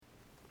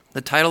The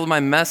title of my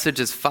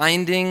message is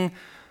Finding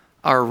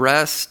Our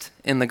Rest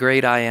in the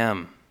Great I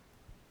Am.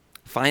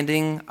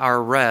 Finding our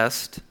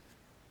rest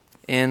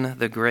in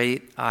the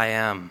Great I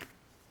Am.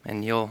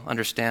 And you'll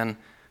understand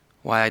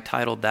why I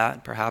titled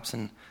that perhaps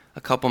in a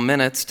couple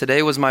minutes.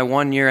 Today was my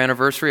 1-year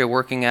anniversary of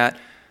working at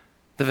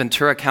the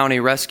Ventura County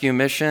Rescue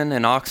Mission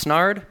in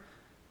Oxnard.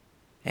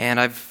 And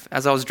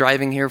as I was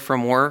driving here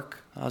from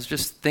work, I was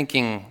just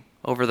thinking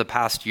over the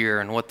past year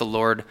and what the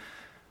Lord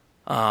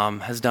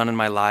has done in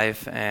my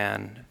life,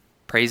 and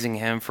praising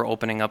Him for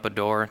opening up a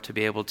door to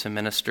be able to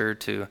minister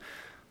to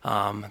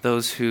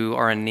those who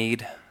are in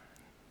need,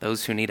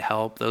 those who need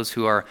help, those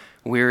who are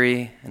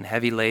weary and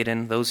heavy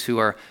laden, those who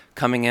are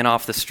coming in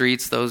off the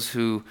streets, those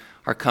who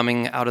are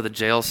coming out of the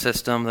jail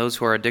system, those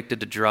who are addicted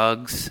to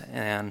drugs,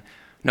 and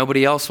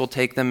nobody else will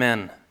take them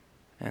in.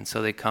 And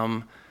so they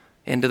come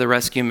into the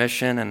rescue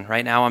mission, and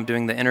right now I'm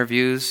doing the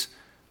interviews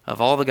of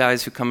all the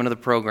guys who come into the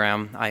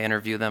program. I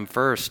interview them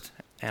first.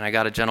 And I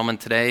got a gentleman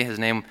today. His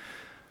name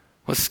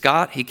was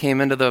Scott. He came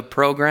into the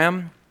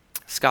program.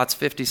 Scott's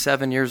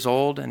 57 years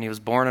old, and he was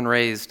born and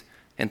raised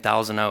in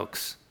Thousand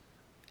Oaks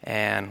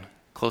and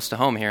close to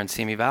home here in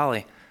Simi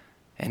Valley.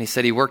 And he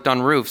said he worked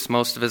on roofs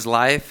most of his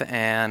life,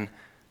 and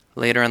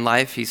later in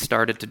life he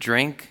started to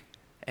drink,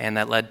 and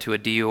that led to a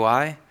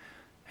DUI.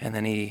 And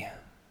then he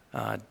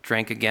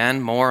drank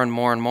again, more and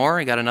more and more.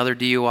 He got another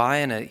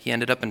DUI, and he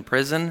ended up in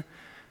prison.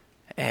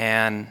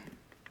 And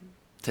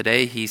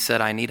today he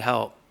said, I need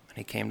help. And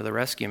he came to the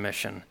rescue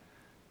mission,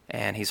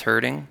 and he's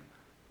hurting,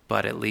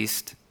 but at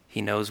least he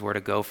knows where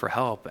to go for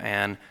help.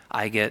 And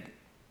I get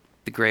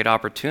the great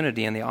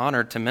opportunity and the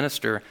honor to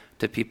minister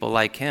to people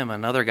like him.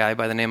 Another guy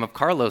by the name of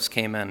Carlos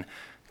came in.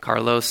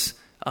 Carlos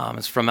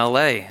is from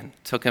LA. It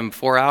took him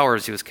 4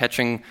 hours. He was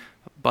catching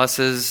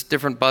buses,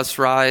 different bus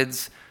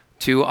rides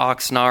to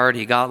Oxnard.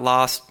 He got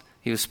lost.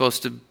 He was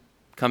supposed to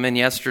come in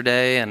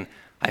yesterday, and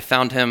I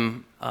found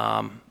him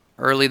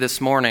early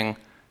this morning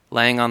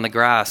laying on the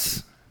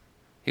grass.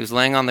 He was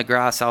laying on the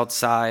grass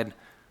outside,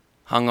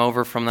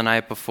 hungover from the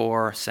night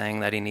before,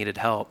 saying that he needed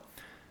help.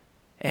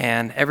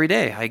 And every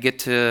day I get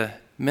to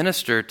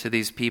minister to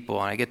these people,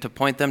 and I get to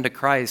point them to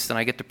Christ, and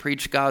I get to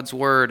preach God's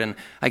word, and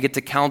I get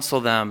to counsel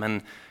them.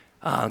 And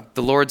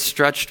the Lord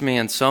stretched me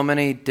in so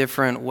many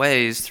different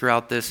ways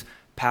throughout this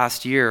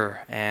past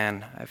year.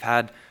 And I've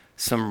had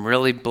some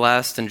really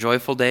blessed and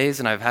joyful days,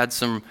 and I've had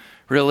some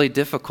really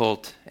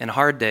difficult and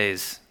hard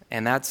days.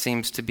 And that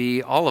seems to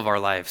be all of our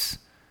lives,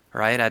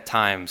 right, at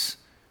times.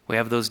 We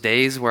have those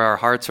days where our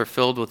hearts are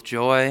filled with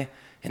joy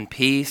and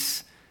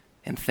peace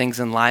and things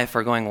in life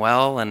are going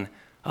well, and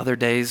other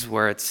days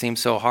where it seems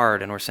so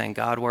hard and we're saying,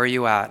 God, where are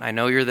you at? I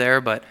know you're there,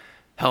 but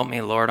help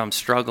me, Lord, I'm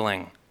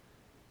struggling.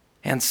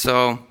 And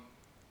so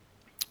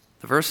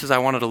the verses I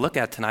wanted to look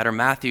at tonight are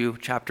Matthew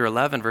chapter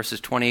 11, verses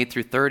 28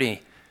 through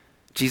 30.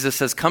 Jesus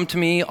says, come to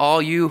me,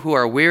 all you who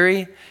are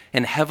weary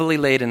and heavily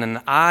laden,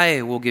 and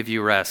I will give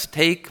you rest.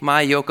 Take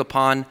my yoke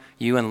upon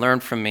you and learn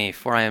from me,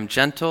 for I am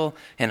gentle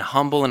and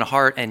humble in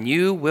heart, and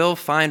you will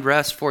find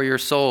rest for your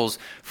souls.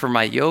 For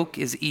my yoke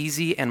is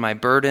easy and my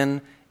burden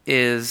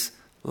is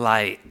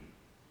light.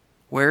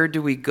 Where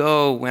do we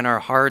go when our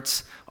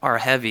hearts are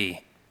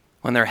heavy,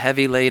 when they're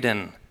heavy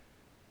laden?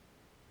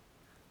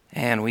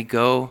 And we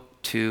go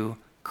to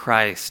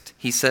Christ.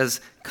 He says,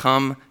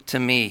 come to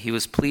me. He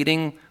was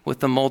pleading with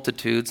the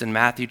multitudes in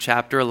Matthew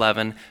chapter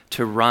 11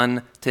 to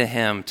run to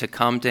Him, to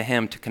come to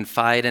Him, to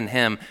confide in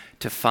Him,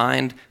 to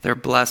find their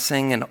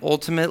blessing and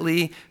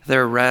ultimately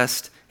their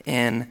rest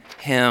in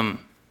Him.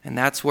 And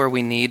that's where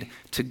we need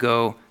to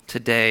go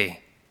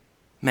today.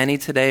 Many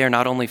today are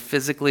not only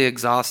physically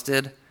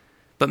exhausted,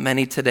 but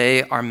many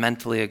today are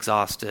mentally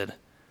exhausted,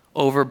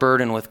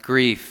 overburdened with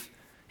grief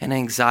and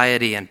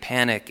anxiety and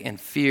panic and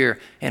fear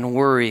and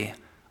worry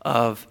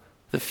of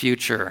the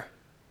future.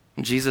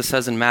 And Jesus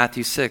says in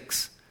Matthew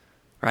 6,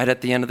 right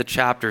at the end of the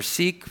chapter,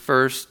 seek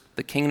first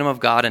the kingdom of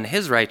God and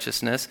His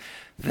righteousness,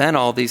 then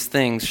all these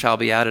things shall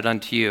be added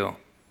unto you.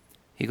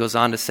 He goes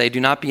on to say, do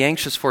not be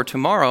anxious for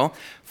tomorrow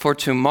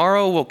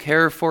will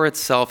care for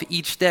itself.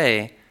 Each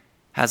day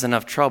has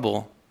enough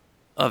trouble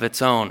of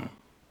its own.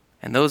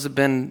 And those have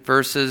been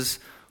verses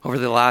over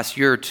the last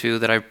year or two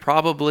that I've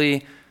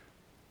probably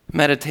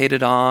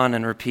meditated on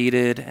and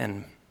repeated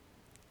and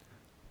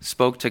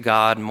spoke to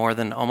God more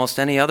than almost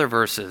any other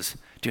verses.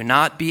 Do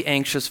not be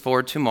anxious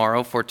for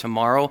tomorrow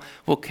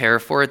will care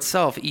for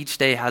itself. Each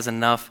day has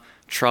enough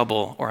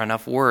trouble or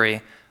enough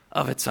worry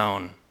of its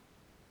own.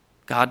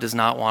 God does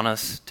not want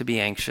us to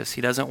be anxious.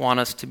 He doesn't want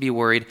us to be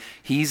worried.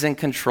 He's in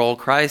control.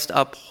 Christ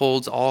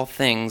upholds all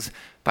things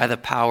by the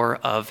power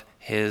of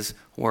His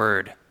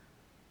word.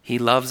 He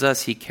loves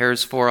us. He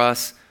cares for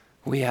us.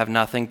 We have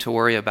nothing to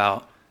worry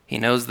about. He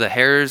knows the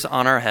hairs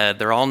on our head.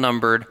 They're all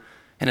numbered.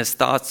 And His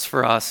thoughts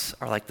for us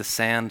are like the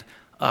sand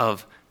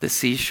of the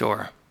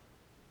seashore.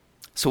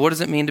 So what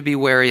does it mean to be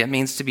weary? It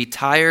means to be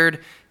tired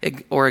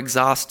or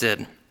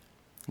exhausted.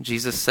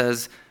 Jesus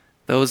says,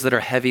 those that are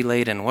heavy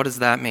laden. What does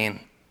that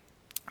mean?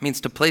 It means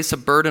to place a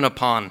burden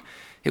upon.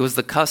 It was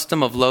the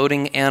custom of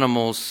loading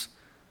animals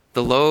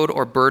The load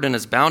or burden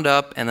is bound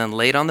up and then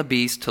laid on the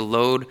beast to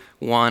load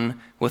one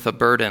with a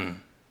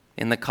burden.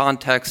 In the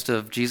context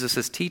of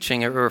Jesus'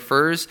 teaching, it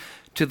refers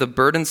to the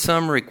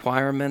burdensome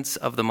requirements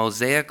of the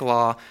Mosaic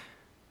law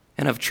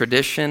and of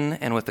tradition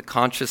and with the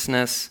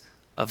consciousness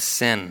of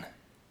sin.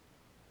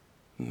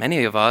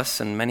 Many of us,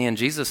 and many in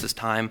Jesus'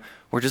 time,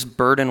 were just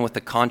burdened with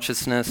the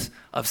consciousness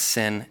of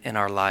sin in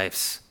our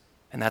lives.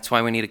 And that's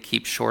why we need to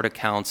keep short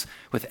accounts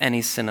with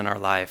any sin in our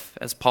life.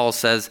 As Paul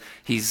says,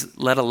 he's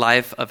led a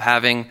life of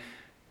having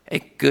a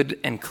good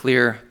and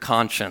clear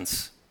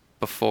conscience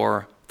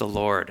before the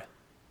Lord.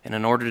 And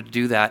in order to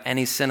do that,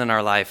 any sin in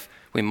our life,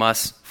 we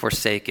must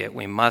forsake it.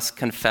 We must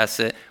confess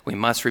it. We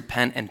must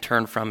repent and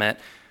turn from it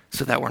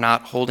so that we're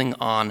not holding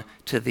on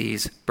to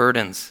these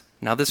burdens.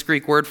 Now, this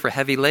Greek word for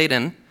heavy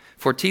laden,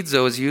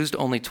 fortizo, is used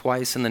only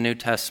twice in the New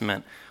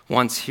Testament.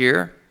 Once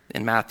here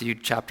in Matthew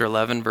chapter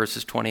 11,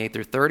 verses 28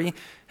 through 30,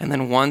 and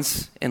then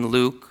once in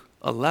Luke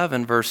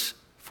 11, verse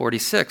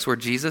 46, where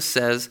Jesus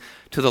says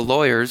to the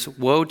lawyers,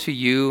 "Woe to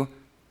you,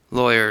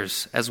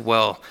 lawyers, as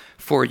well,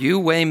 for you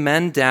weigh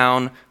men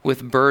down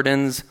with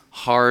burdens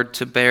hard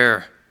to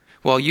bear,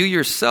 while you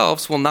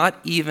yourselves will not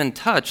even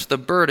touch the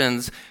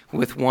burdens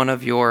with one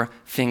of your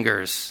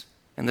fingers."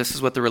 And this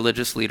is what the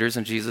religious leaders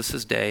in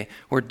Jesus' day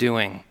were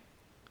doing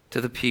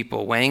to the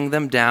people, weighing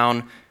them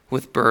down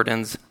with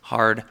burdens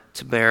hard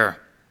to bear.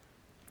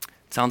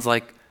 It sounds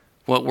like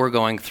what we're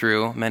going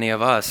through, many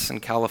of us in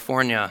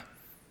California.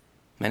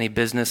 Many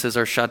businesses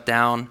are shut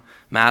down,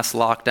 mass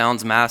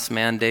lockdowns, mass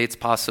mandates,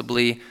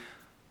 possibly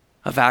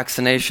a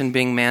vaccination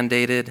being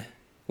mandated,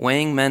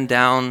 weighing men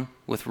down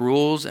with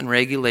rules and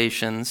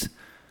regulations.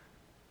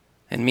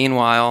 And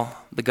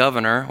meanwhile, the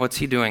governor, what's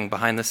he doing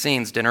behind the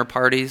scenes? Dinner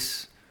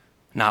parties,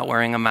 not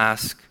wearing a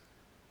mask.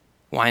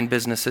 Wine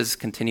businesses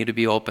continue to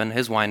be open,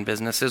 his wine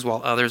businesses,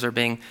 while others are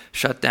being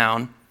shut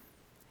down.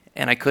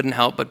 And I couldn't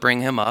help but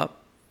bring him up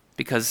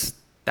because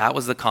that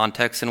was the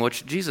context in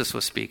which Jesus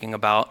was speaking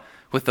about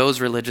with those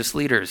religious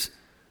leaders,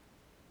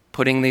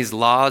 putting these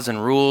laws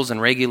and rules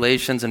and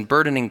regulations and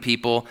burdening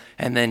people,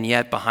 and then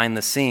yet behind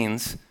the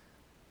scenes,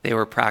 they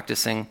were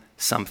practicing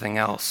something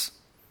else.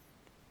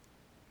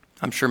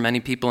 I'm sure many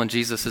people in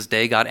Jesus'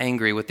 day got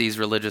angry with these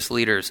religious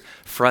leaders,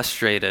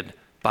 frustrated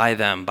by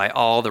them, by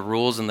all the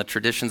rules and the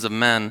traditions of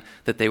men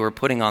that they were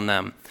putting on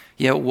them.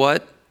 Yet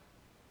what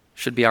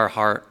should be our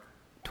heart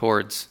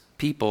towards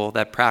people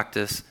that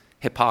practice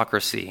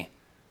hypocrisy?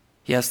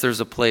 Yes, there's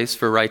a place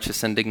for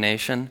righteous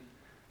indignation.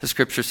 The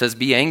scripture says,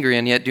 "Be angry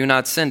and yet do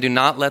not sin. Do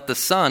not let the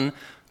sun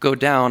go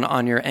down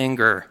on your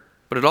anger."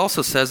 But it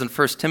also says in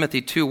 1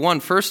 Timothy 2:1,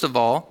 "First of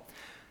all,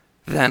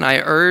 then I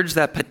urge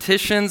that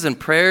petitions and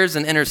prayers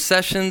and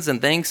intercessions and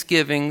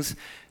thanksgivings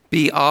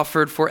be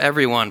offered for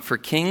everyone, for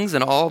kings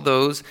and all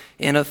those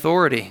in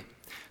authority,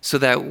 so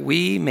that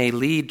we may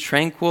lead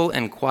tranquil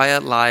and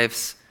quiet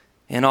lives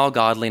in all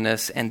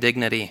godliness and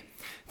dignity.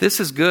 This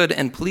is good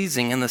and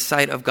pleasing in the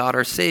sight of God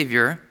our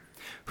Savior,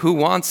 who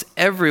wants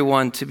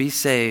everyone to be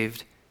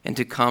saved and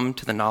to come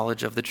to the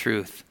knowledge of the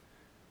truth."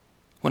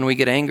 When we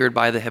get angered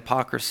by the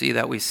hypocrisy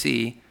that we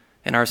see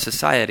in our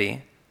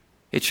society,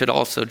 it should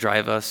also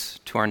drive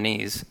us to our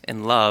knees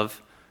in love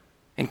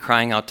and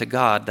crying out to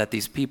God that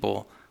these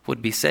people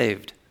would be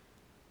saved.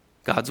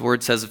 God's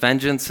word says,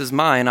 "Vengeance is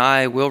mine,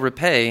 I will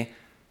repay,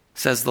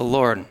 says the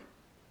Lord."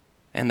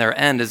 And their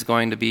end is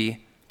going to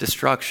be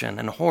destruction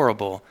and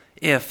horrible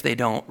if they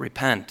don't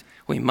repent.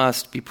 We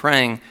must be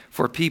praying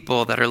for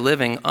people that are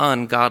living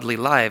ungodly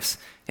lives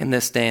in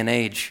this day and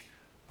age,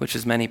 which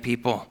is many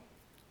people.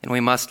 And we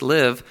must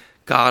live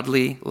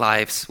godly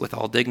lives with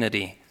all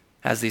dignity,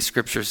 as these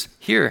scriptures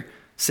here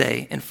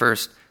say in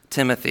 1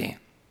 Timothy.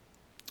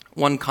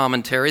 One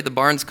commentary, the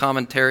Barnes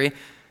commentary,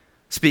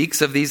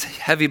 speaks of these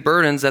heavy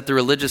burdens that the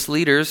religious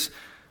leaders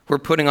were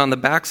putting on the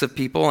backs of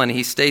people, and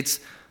he states,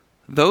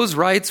 "Those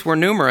rites were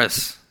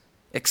numerous,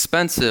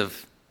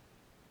 expensive,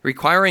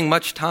 requiring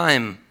much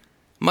time,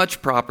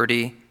 much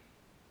property,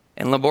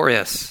 and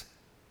laborious.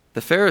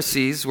 The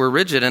Pharisees were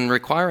rigid in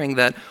requiring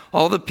that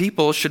all the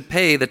people should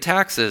pay the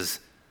taxes.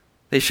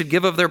 They should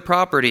give of their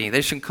property.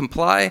 They should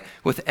comply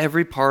with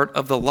every part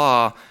of the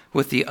law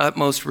with the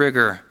utmost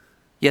rigor.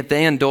 Yet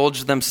they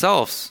indulged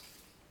themselves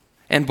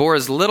and bore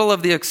as little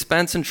of the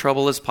expense and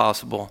trouble as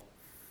possible,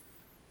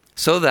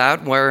 so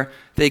that where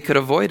they could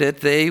avoid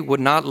it, they would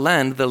not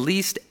lend the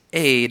least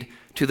aid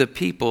to the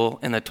people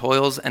in the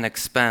toils and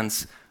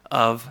expense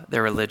of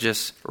their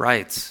religious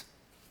rites."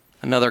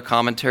 Another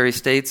commentary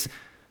states,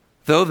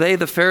 "Though they,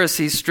 the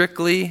Pharisees,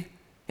 strictly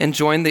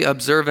enjoined the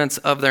observance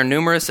of their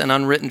numerous and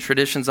unwritten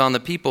traditions on the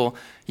people,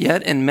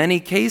 yet in many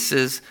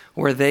cases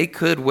where they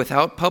could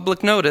without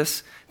public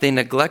notice, they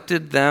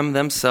neglected them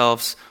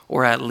themselves,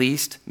 or at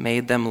least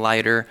made them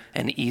lighter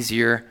and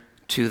easier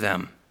to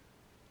them."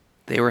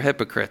 They were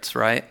hypocrites,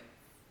 right?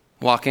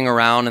 Walking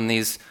around in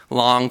these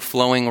long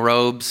flowing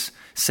robes,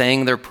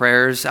 saying their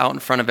prayers out in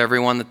front of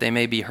everyone that they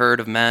may be heard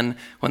of men.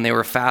 When they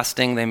were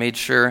fasting, they made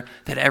sure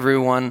that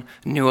everyone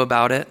knew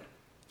about it,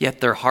 yet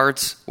their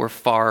hearts were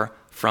far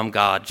from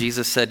God.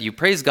 Jesus said, you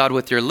praise God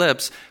with your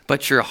lips,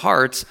 but your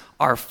hearts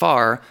are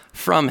far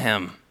from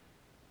him.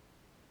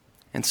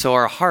 And so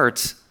our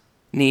hearts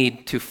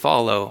need to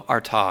follow our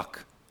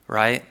talk,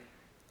 right?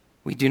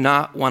 We do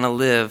not want to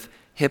live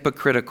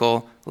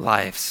hypocritical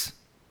lives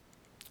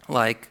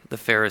like the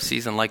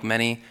Pharisees and like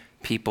many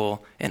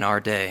people in our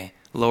day.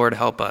 Lord,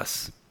 help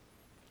us.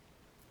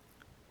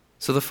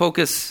 So the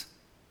focus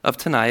of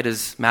tonight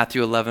is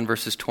Matthew 11,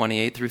 verses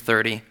 28 through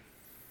 30.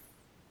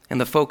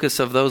 And the focus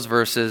of those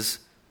verses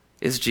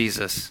is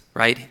Jesus,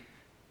 right?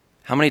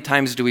 How many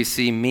times do we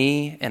see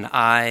me and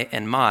I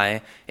and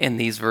my in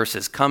these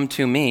verses? Come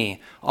to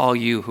me, all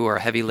you who are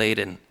heavy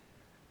laden,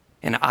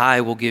 and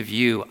I will give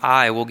you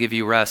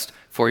rest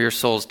for your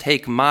souls.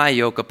 Take my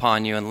yoke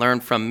upon you and learn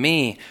from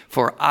me,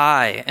 for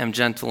I am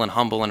gentle and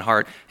humble in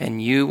heart,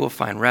 and you will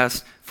find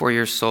rest for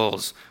your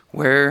souls.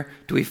 Where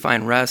do we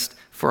find rest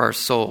for our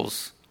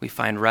souls? We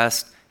find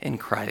rest in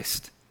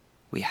Christ.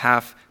 We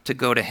have to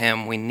go to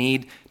him. We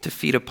need to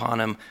feed upon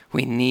him.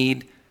 We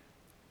need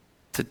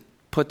to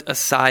put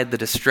aside the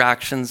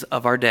distractions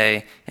of our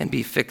day and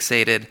be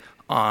fixated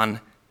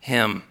on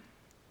him.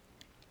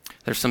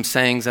 There's some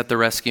sayings at the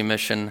rescue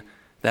mission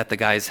that the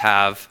guys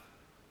have.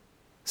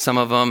 Some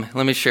of them,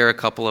 let me share a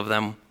couple of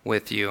them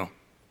with you.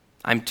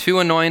 I'm too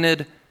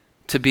anointed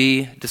to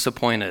be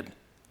disappointed.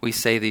 We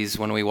say these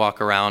when we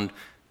walk around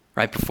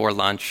right before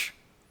lunch.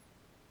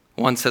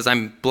 One says,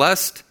 I'm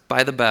blessed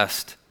by the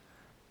best.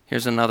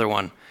 Here's another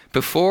one.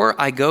 Before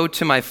I go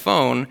to my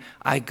phone,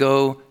 I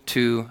go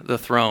to the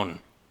throne.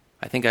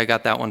 I think I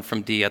got that one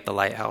from Dee at the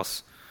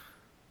Lighthouse.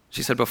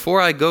 She said, before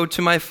I go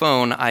to my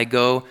phone, I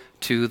go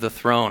to the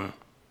throne.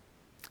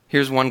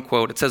 Here's one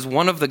quote. It says,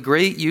 one of the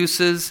great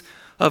uses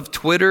of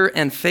Twitter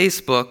and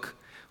Facebook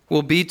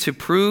will be to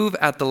prove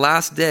at the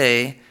last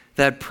day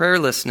that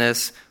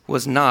prayerlessness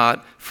was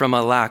not from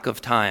a lack of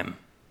time.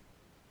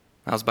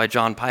 That was by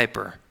John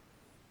Piper.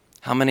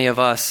 How many of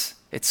us,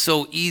 it's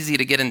so easy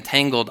to get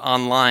entangled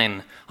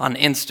online, on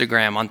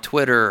Instagram, on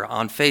Twitter,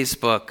 on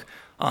Facebook,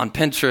 on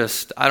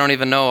Pinterest. I don't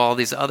even know all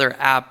these other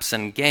apps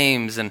and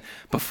games. And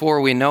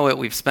before we know it,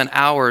 we've spent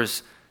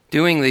hours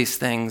doing these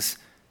things.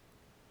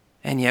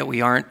 And yet we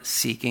aren't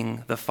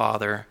seeking the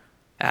Father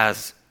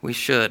as we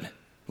should.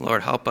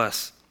 Lord, help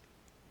us.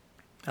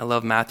 I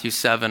love Matthew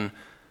 7,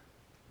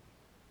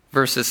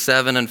 verses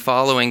 7 and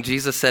following.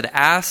 Jesus said,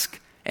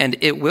 ask and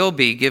it will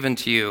be given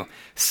to you.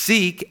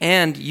 Seek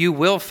and you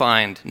will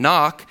find.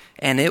 Knock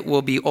and it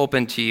will be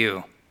open to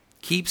you.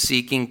 Keep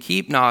seeking,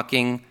 keep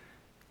knocking,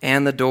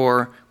 and the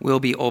door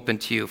will be open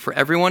to you. For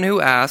everyone who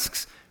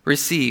asks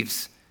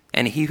receives,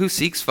 and he who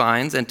seeks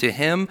finds, and to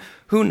him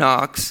who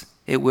knocks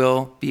it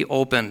will be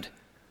opened.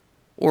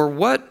 Or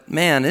what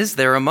man is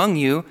there among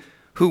you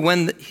who,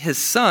 when his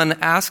son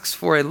asks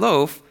for a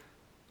loaf,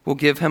 will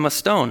give him a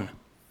stone?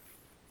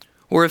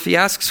 Or if he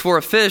asks for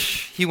a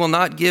fish, he will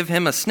not give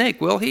him a snake,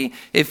 will he?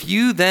 If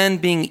you then,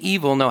 being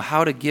evil, know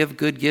how to give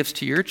good gifts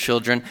to your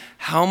children,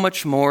 how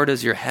much more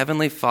does your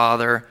heavenly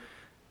Father,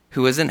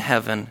 who is in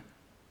heaven,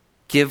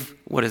 give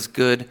what is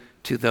good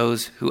to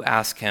those who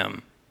ask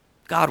him?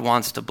 God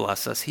wants to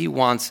bless us. He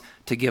wants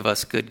to give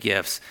us good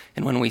gifts.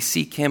 And when we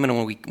seek him and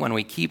when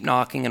we keep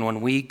knocking and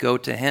when we go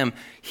to him,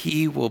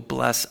 he will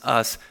bless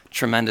us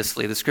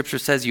tremendously. The scripture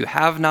says, you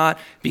have not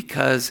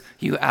because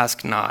you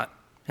ask not.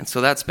 And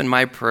so that's been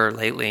my prayer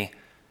lately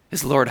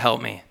is, Lord,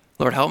 help me.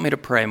 Lord, help me to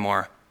pray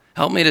more.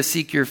 Help me to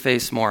seek your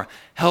face more.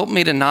 Help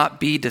me to not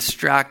be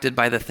distracted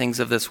by the things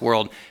of this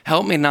world.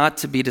 Help me not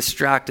to be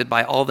distracted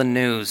by all the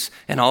news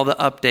and all the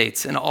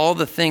updates and all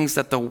the things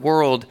that the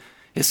world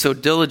is so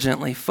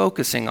diligently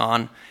focusing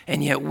on,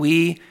 and yet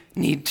we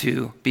need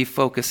to be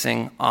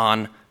focusing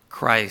on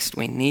Christ.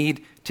 We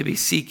need to be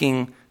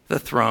seeking the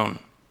throne.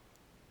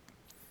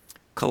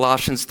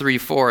 Colossians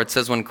 3:4, it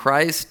says, when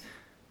Christ,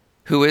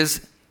 who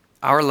is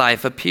our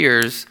life,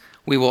 appears,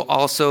 we will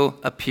also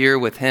appear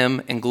with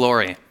him in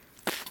glory.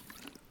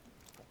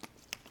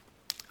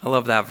 I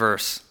love that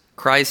verse.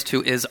 Christ,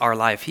 who is our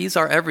life. He's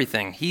our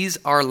everything. He's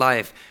our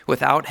life.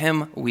 Without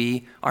him,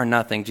 we are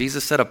nothing.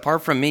 Jesus said,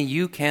 apart from me,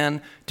 you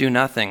can do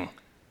nothing.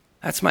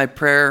 That's my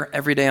prayer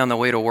every day on the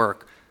way to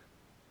work.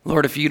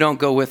 Lord, if you don't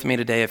go with me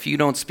today, if you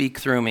don't speak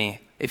through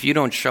me, if you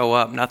don't show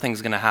up,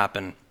 nothing's going to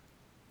happen.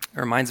 It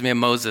reminds me of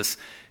Moses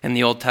in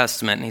the Old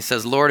Testament. And he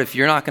says, Lord, if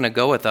you're not going to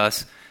go with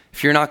us,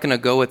 if you're not going to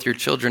go with your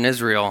children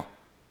Israel,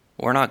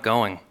 we're not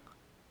going.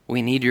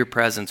 We need your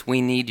presence. We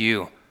need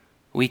you.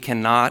 We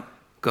cannot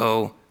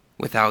go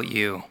without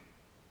you.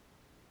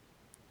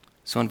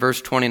 So in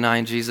verse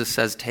 29, Jesus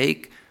says,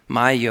 take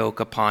my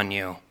yoke upon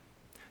you.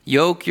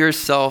 Yoke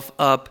yourself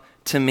up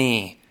to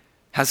me.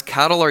 As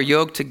cattle are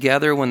yoked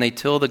together when they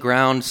till the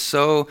ground,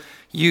 so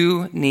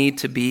you need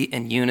to be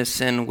in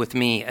unison with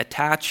me.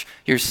 Attach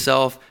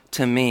yourself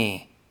to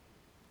me,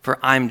 for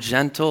I'm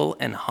gentle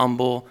and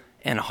humble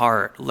in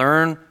heart.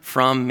 Learn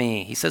from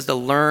me. He says to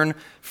learn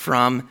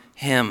from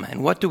him.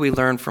 And what do we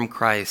learn from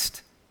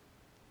Christ?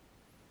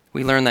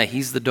 We learn that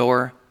he's the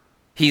door.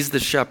 He's the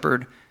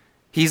shepherd.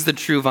 He's the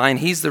true vine.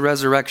 He's the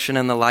resurrection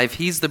and the life.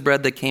 He's the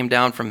bread that came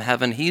down from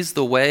heaven. He's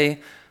the way,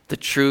 the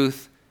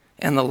truth,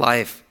 and the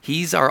life.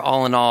 He's our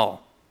all in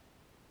all.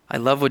 I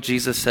love what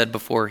Jesus said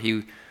before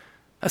he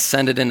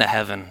ascended into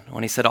heaven,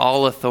 when he said,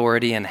 all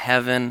authority in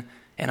heaven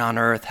and on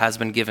earth has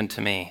been given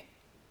to me.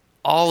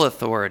 All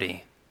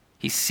authority.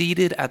 He's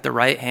seated at the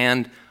right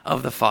hand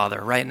of the Father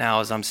right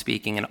now as I'm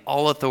speaking, and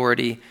all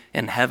authority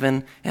in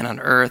heaven and on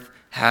earth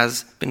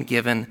has been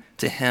given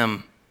to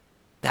him.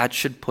 That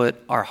should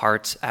put our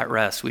hearts at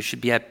rest. We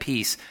should be at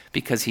peace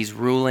because he's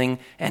ruling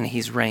and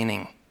he's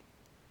reigning.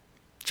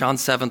 John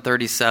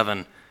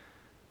 7:37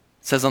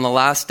 says, on the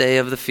last day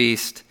of the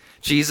feast,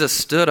 Jesus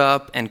stood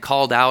up and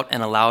called out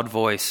in a loud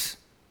voice.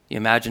 You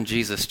imagine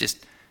Jesus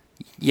just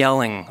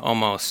yelling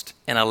almost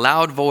in a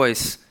loud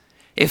voice,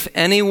 if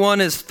anyone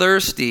is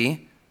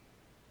thirsty,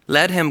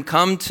 let him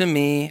come to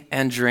me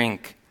and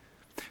drink.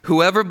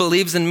 Whoever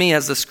believes in me,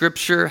 as the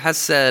scripture has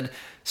said,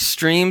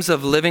 streams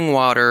of living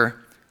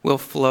water will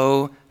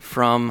flow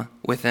from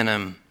within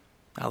him.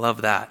 I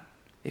love that.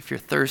 If you're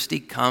thirsty,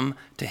 come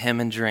to him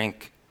and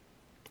drink.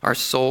 Our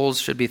souls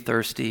should be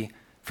thirsty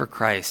for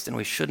Christ, and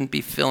we shouldn't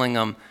be filling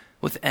them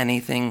with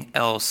anything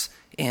else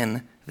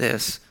in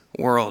this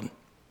world.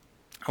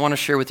 I want to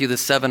share with you the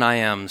 7 I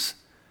Ams.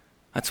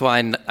 That's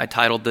why I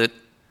titled it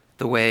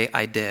the way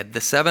I did.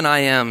 The 7 I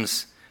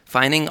Ams,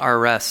 finding our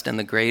rest in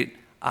the great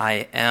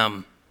I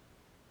Am.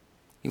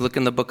 You look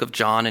in the book of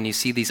John and you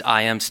see these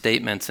I Am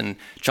statements in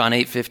John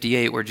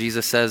 8:58 where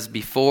Jesus says,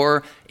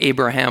 before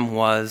Abraham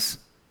was,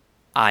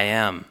 I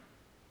am.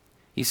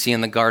 You see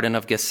in the Garden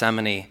of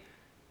Gethsemane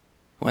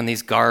when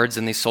these guards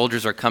and these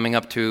soldiers are coming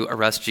up to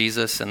arrest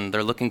Jesus and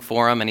they're looking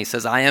for him and he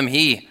says, I am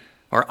he,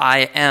 or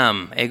I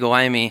am, ego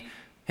eimi,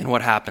 and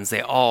what happens?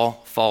 They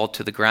all fall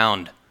to the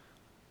ground.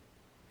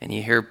 And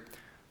you hear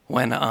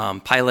when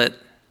Pilate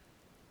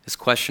is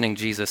questioning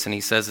Jesus and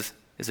he says,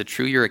 is it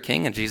true you're a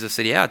king? And Jesus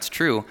said, yeah, it's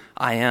true.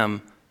 I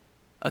am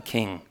a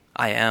king.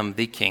 I am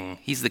the king.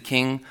 He's the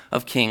King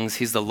of kings.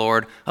 He's the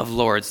Lord of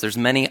lords. There's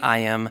many I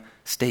am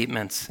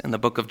statements in the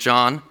book of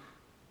John.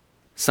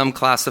 Some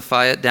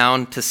classify it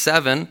down to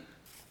 7.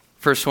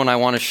 First one I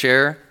want to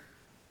share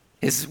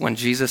is when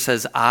Jesus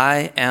says,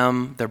 I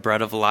am the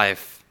bread of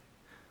life.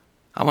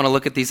 I want to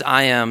look at these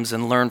I ams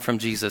and learn from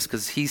Jesus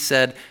because he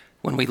said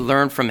when we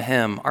learn from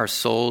him, our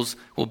souls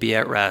will be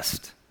at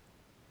rest.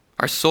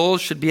 Our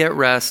souls should be at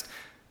rest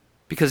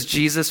because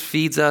Jesus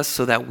feeds us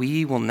so that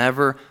we will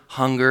never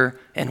hunger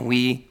and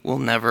we will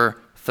never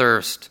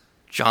thirst.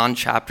 John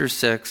chapter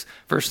 6,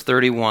 verse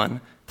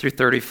 31 through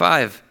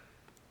 35.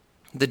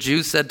 The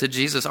Jews said to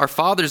Jesus, our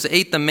fathers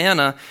ate the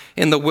manna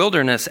in the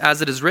wilderness.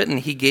 As it is written,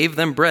 he gave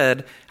them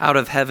bread out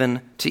of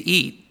heaven to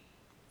eat.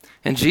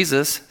 And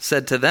Jesus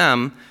said to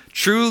them,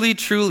 truly,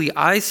 truly,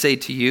 I say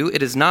to you,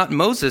 it is not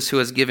Moses who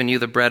has given you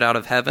the bread out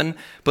of heaven,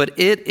 but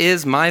it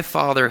is my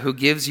Father who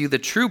gives you the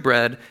true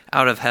bread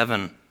out of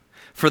heaven.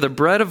 For the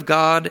bread of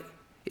God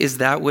is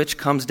that which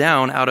comes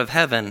down out of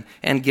heaven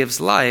and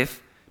gives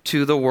life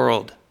to the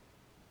world.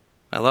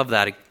 I love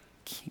that. It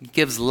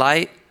gives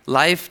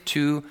life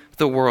to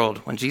the world.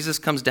 When Jesus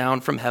comes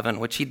down from heaven,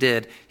 which he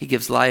did, he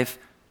gives life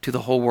to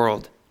the whole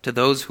world, to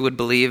those who would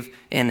believe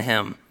in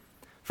him.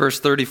 Verse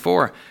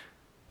 34,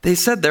 they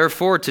said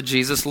therefore to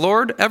Jesus,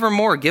 Lord,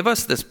 evermore give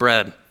us this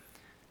bread.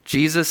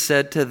 Jesus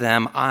said to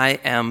them, I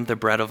am the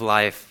bread of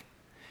life.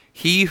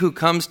 He who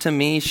comes to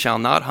me shall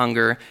not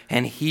hunger,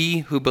 and he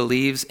who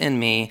believes in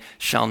me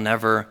shall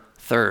never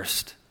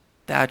thirst.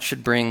 That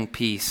should bring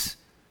peace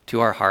to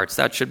our hearts.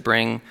 That should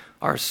bring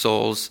our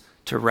souls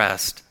to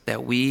rest,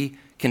 that we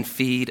can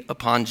feed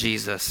upon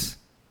Jesus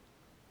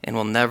and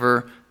will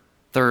never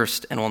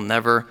thirst and will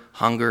never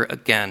hunger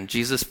again.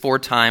 Jesus 4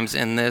 times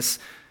in this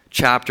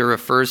chapter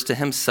refers to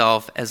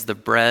himself as the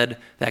bread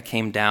that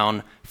came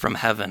down from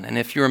heaven. And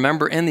if you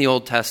remember in the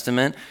Old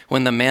Testament,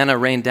 when the manna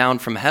rained down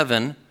from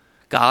heaven,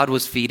 God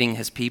was feeding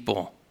his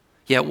people.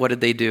 Yet what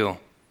did they do?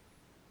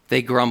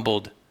 They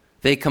grumbled.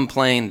 They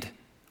complained.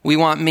 We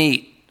want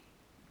meat.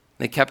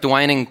 They kept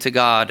whining to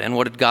God. And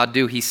what did God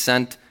do? He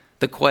sent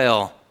the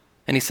quail.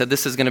 And he said,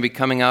 this is going to be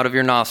coming out of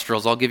your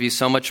nostrils. I'll give you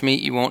so much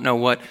meat you won't know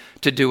what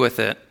to do with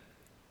it.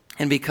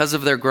 And because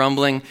of their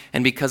grumbling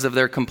and because of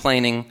their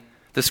complaining,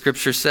 the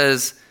scripture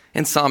says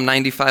in Psalm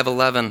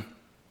 95:11,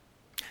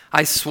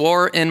 I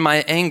swore in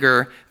my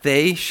anger,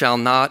 they shall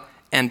not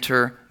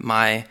enter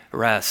my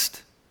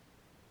rest.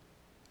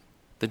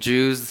 The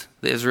Jews,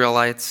 the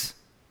Israelites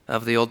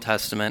of the Old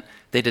Testament,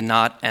 they did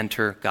not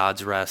enter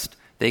God's rest.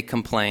 They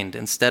complained.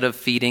 Instead of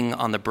feeding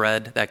on the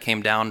bread that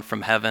came down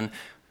from heaven,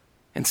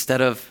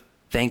 instead of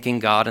thanking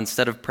God,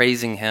 instead of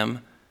praising him,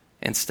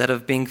 instead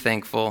of being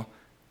thankful,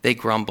 they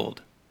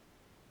grumbled.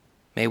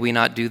 May we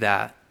not do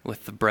that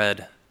with the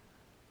bread,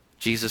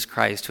 Jesus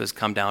Christ, who has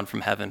come down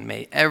from heaven.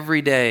 May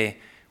every day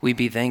we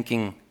be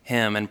thanking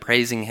him and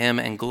praising him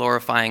and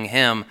glorifying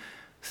him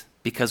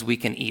because we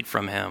can eat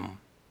from him,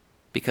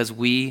 because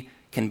we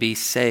can be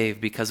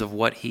saved because of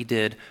what he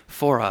did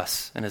for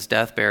us in his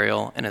death,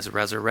 burial, and his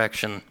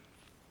resurrection.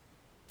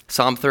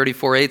 Psalm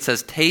 34:8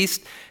 says,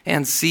 taste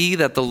and see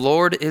that the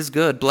Lord is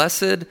good.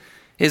 Blessed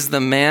is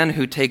the man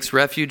who takes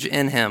refuge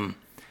in him.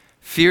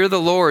 Fear the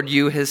Lord,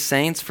 you his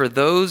saints, for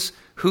those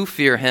who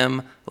fear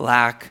him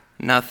lack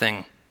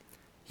nothing.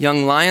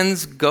 Young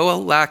lions go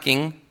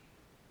lacking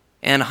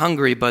and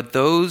hungry, but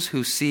those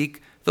who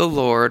seek the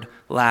Lord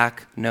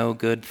lack no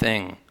good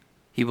thing.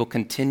 He will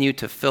continue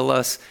to fill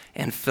us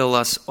and fill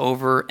us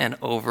over and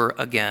over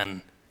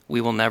again.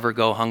 We will never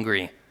go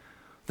hungry.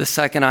 The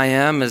second I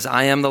am is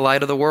I am the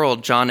light of the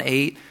world. John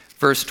 8,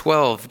 verse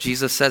 12,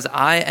 Jesus says,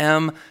 I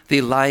am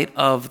the light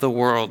of the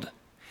world.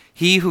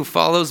 He who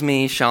follows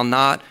me shall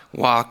not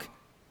walk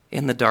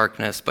in the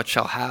darkness, but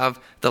shall have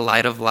the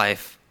light of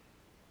life.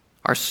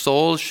 Our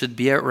souls should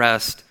be at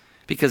rest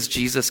because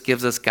Jesus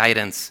gives us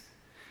guidance.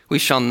 We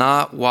shall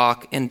not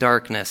walk in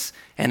darkness,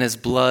 and his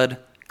blood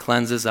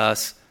cleanses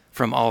us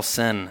from all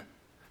sin.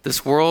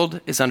 This world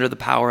is under the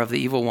power of the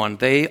evil one.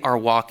 They are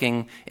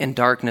walking in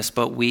darkness,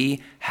 but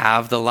we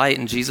have the light.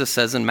 And Jesus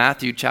says in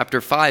Matthew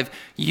chapter 5,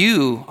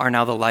 you are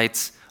now the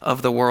lights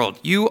of the world.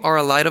 You are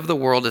a light of the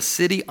world. A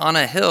city on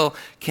a hill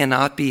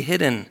cannot be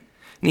hidden.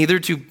 Neither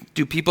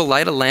do people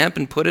light a lamp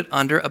and put it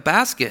under a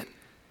basket.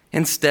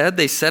 Instead,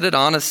 they set it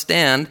on a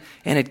stand,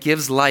 and it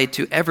gives light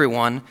to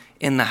everyone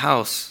in the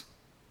house.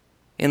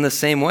 In the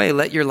same way,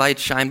 let your light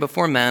shine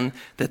before men,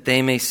 that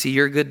they may see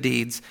your good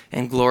deeds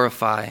and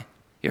glorify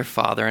your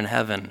Father in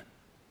heaven.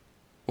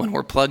 When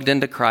we're plugged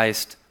into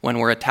Christ, when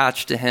we're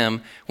attached to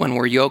him, when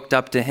we're yoked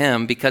up to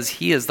him, because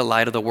he is the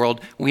light of the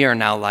world, we are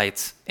now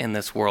lights in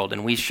this world,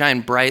 and we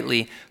shine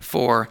brightly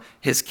for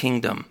his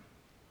kingdom.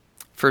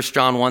 1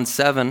 John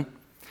 1:7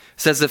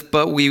 says,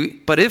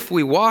 But if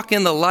we walk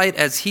in the light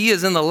as he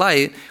is in the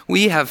light,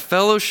 we have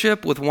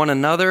fellowship with one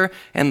another,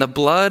 and the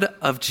blood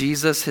of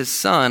Jesus, his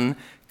Son,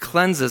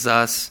 cleanses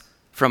us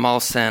from all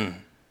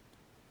sin.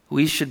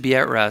 We should be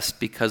at rest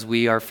because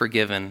we are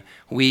forgiven.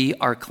 We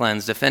are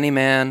cleansed. If any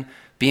man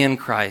be in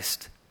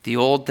Christ, the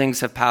old things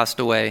have passed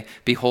away.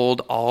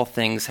 Behold, all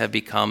things have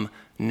become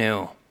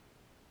new.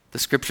 The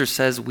scripture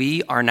says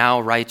we are now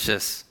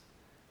righteous.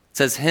 It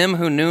says, him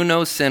who knew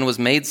no sin was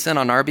made sin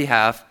on our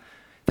behalf,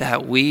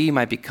 that we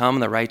might become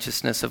the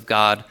righteousness of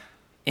God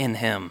in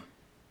him.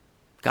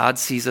 God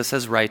sees us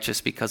as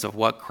righteous because of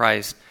what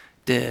Christ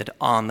did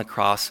on the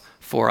cross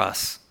for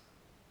us.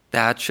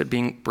 That should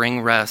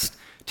bring rest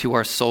to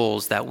our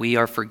souls, that we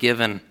are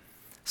forgiven.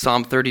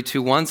 Psalm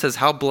 32:1 says,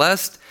 how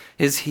blessed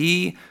is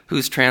he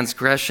whose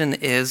transgression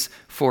is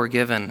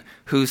forgiven,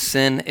 whose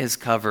sin is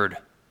covered.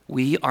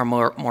 We are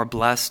more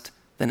blessed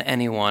than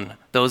anyone,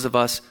 those of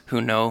us who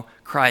know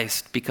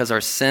Christ, because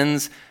our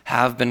sins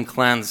have been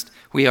cleansed.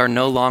 We are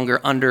no longer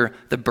under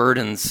the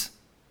burdens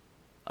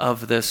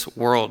of this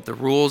world. The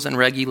rules and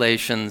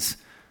regulations,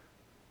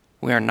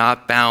 we are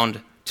not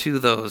bound to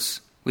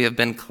those. We have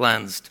been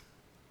cleansed.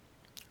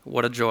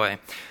 What a joy.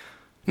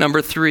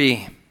 Number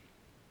 3,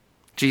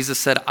 Jesus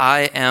said,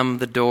 I am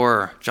the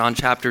door. John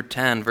chapter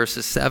 10,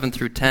 verses 7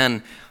 through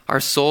 10. Our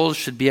souls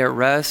should be at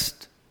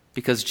rest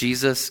because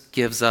Jesus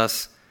gives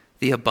us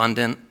the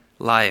abundant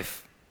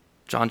life.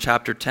 John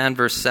chapter 10,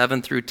 verse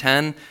 7 through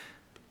 10.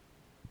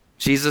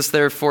 Jesus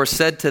therefore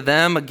said to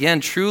them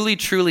again, truly,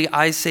 truly,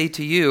 I say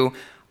to you,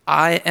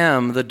 I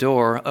am the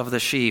door of the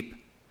sheep.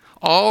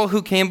 All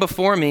who came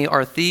before me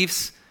are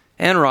thieves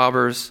and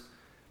robbers,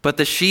 but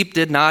the sheep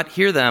did not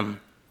hear them.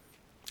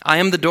 I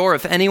am the door.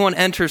 If anyone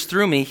enters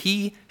through me,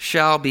 he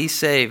shall be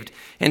saved,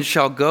 and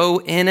shall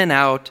go in and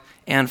out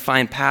and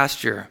find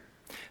pasture.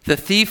 The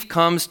thief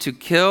comes to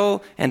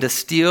kill and to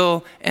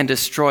steal and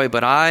destroy,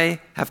 but I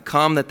have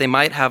come that they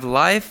might have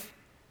life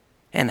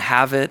and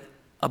have it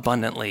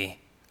abundantly.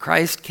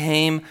 Christ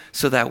came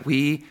so that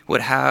we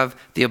would have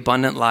the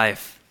abundant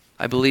life.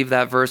 I believe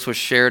that verse was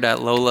shared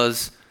at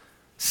Lola's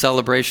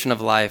celebration of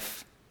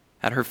life,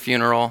 at her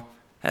funeral,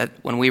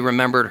 when we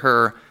remembered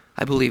her.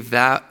 I believe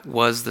that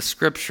was the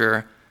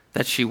scripture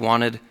that she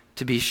wanted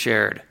to be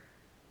shared.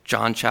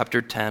 John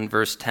chapter 10,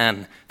 verse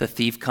 10. The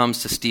thief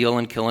comes to steal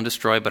and kill and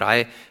destroy, but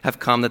I have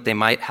come that they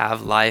might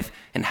have life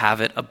and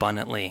have it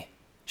abundantly.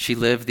 She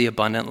lived the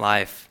abundant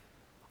life.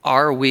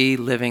 Are we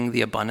living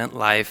the abundant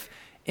life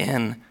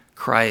in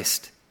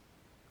Christ?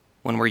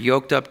 When we're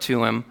yoked up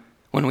to him,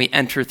 when we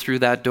enter through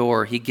that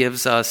door, he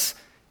gives us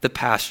the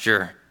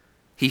pasture.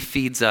 He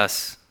feeds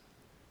us.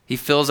 He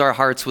fills our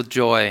hearts with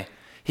joy.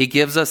 He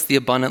gives us the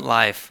abundant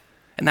life.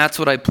 And that's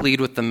what I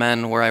plead with the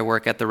men where I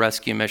work at the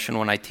Rescue Mission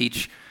when I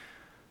teach,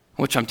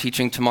 which I'm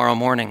teaching tomorrow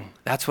morning.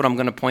 That's what I'm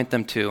going to point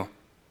them to.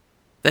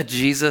 That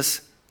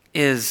Jesus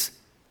is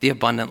the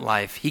abundant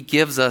life. He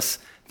gives us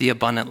the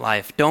abundant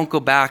life. Don't go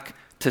back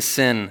to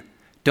sin.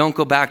 Don't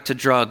go back to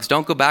drugs.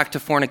 Don't go back to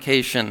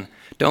fornication.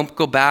 Don't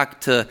go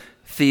back to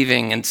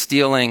thieving and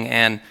stealing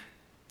and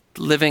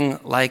living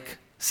like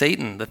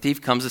Satan. The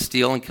thief comes to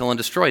steal and kill and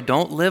destroy.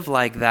 Don't live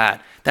like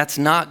that. That's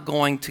not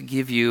going to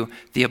give you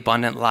the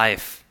abundant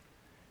life.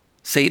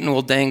 Satan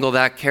will dangle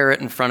that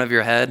carrot in front of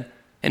your head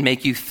and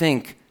make you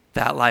think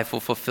that life will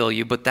fulfill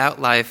you, but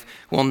that life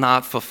will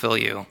not fulfill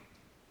you.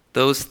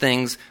 Those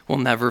things will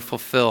never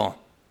fulfill.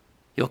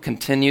 You'll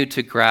continue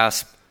to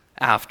grasp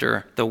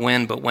after the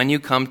wind, but when you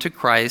come to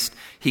Christ,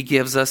 he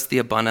gives us the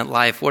abundant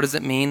life. What does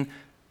it mean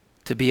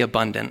to be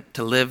abundant,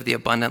 to live the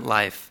abundant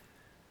life?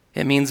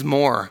 It means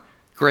more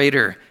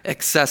greater,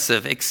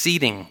 excessive,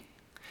 exceeding,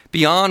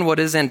 beyond what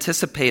is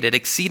anticipated,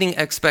 exceeding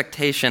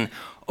expectation,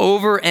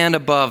 over and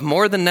above,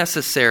 more than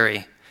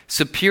necessary,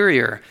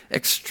 superior,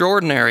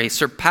 extraordinary,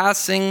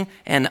 surpassing,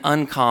 and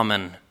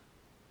uncommon.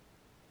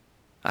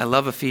 I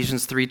love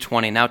Ephesians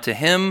 3:20. Now to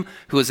him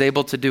who is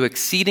able to do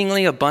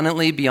exceedingly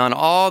abundantly beyond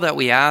all that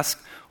we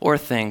ask or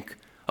think,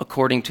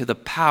 according to the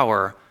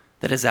power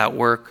that is at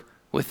work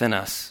within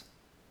us.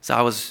 As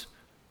I was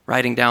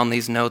writing down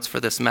these notes for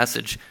this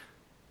message,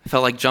 I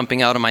felt like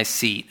jumping out of my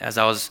seat as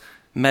I was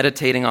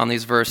meditating on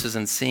these verses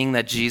and seeing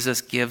that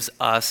Jesus gives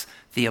us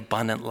the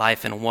abundant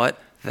life and what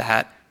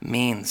that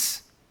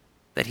means.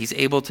 That he's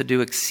able to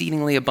do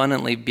exceedingly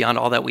abundantly beyond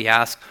all that we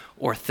ask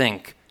or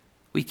think.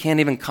 We can't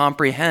even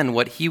comprehend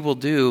what he will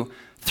do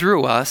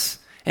through us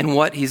and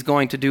what he's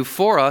going to do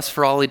for us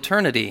for all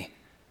eternity.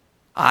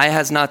 Eye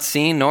has not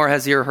seen, nor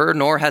has ear heard,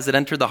 nor has it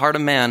entered the heart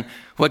of man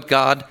what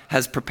God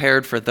has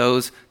prepared for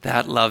those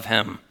that love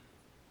him.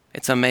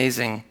 It's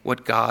amazing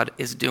what God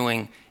is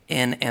doing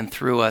in and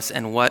through us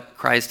and what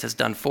Christ has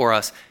done for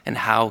us and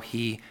how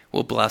he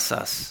will bless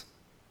us.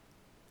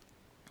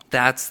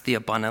 That's the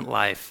abundant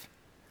life.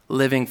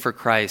 Living for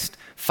Christ,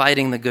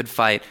 fighting the good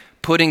fight,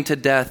 putting to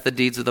death the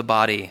deeds of the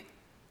body,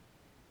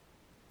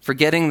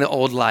 forgetting the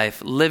old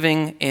life,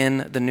 living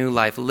in the new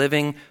life,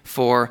 living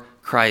for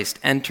Christ,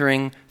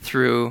 entering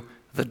through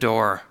the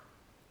door.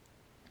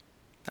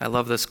 I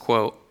love this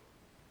quote.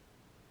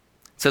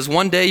 It says,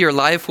 one day your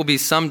life will be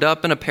summed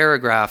up in a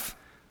paragraph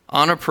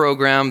on a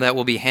program that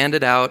will be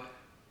handed out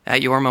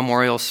at your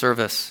memorial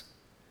service.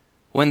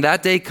 When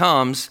that day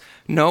comes,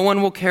 no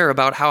one will care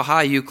about how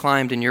high you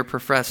climbed in your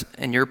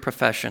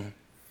profession.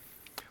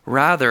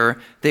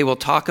 Rather, they will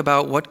talk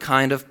about what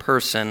kind of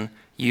person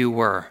you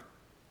were.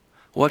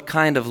 What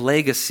kind of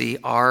legacy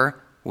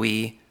are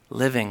we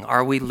living?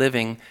 Are we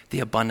living the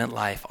abundant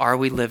life? Are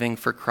we living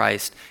for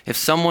Christ? If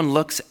someone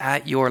looks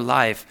at your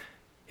life,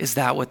 is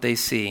that what they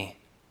see?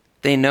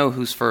 They know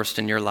who's first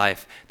in your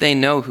life. They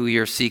know who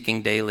you're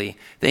seeking daily.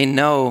 They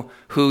know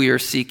who you're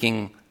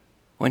seeking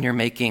when you're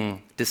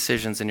making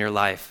decisions in your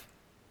life.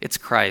 It's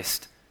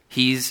Christ.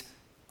 He's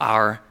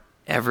our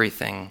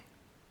everything.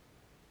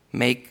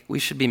 We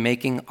should be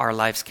making our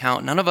lives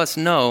count. None of us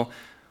know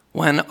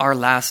when our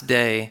last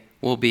day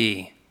will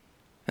be.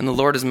 And the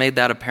Lord has made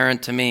that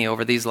apparent to me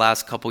over these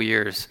last couple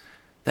years,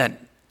 that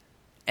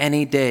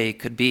any day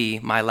could be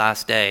my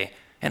last day,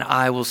 and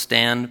I will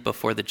stand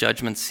before the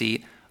judgment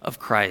seat of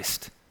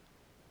Christ.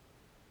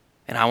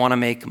 And I want to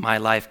make my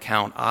life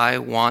count. I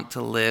want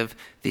to live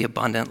the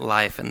abundant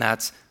life, and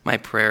that's my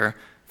prayer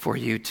for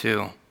you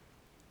too.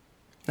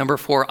 Number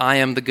 4, I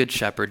am the good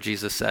shepherd,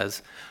 Jesus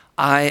says.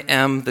 I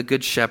am the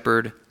good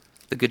shepherd.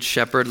 The good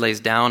shepherd lays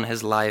down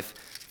his life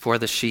for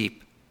the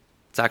sheep.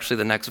 It's actually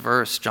the next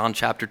verse, John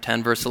chapter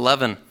 10, verse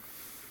 11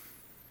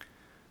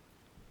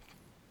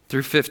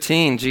 through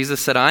 15.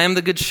 Jesus said, I am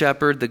the good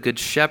shepherd. The good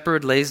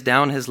shepherd lays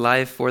down his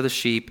life for the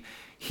sheep.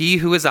 He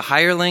who is a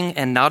hireling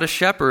and not a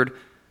shepherd,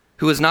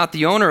 who is not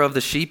the owner of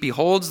the sheep,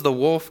 beholds the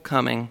wolf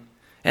coming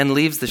and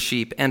leaves the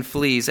sheep and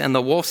flees, and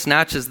the wolf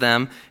snatches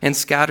them and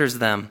scatters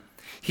them.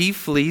 He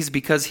flees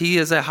because he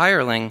is a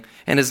hireling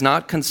and is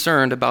not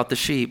concerned about the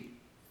sheep.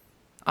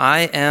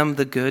 I am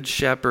the good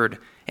shepherd,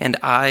 and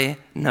I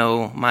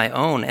know my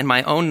own, and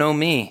my own know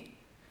me.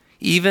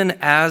 Even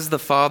as the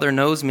Father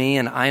knows me,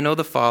 and I know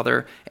the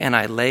Father, and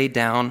I lay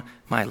down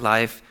my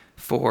life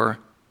for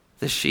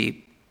the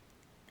sheep.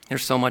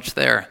 There's so much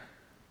there.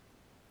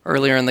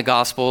 Earlier in the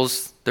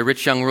Gospels, the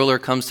rich young ruler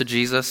comes to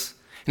Jesus,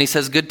 and he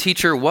says, good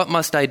teacher, what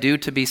must I do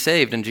to be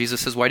saved? And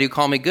Jesus says, why do you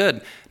call me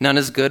good? None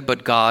is good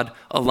but God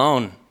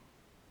alone.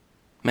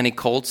 Many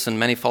cults and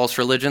many false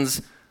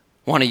religions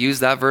want to use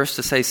that verse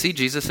to say, see,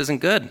 Jesus isn't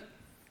good.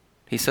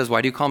 He says,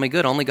 why do you call me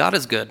good? Only God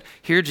is good.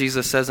 Here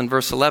Jesus says in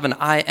verse 11,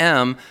 I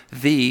am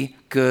the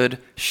good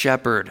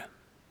shepherd.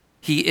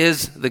 He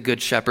is the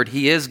good shepherd.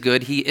 He is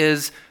good. He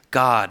is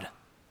God.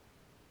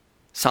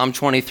 Psalm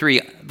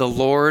 23, the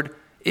Lord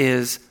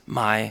is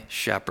my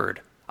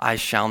shepherd. I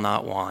shall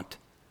not want.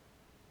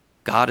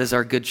 God is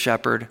our good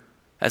shepherd,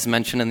 as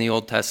mentioned in the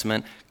Old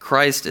Testament.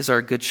 Christ is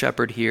our good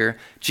shepherd here.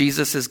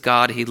 Jesus is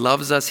God. He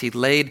loves us. He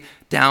laid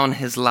down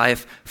his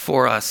life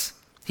for us.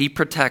 He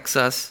protects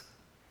us.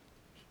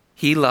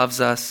 He loves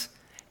us,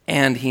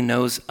 and he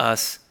knows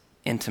us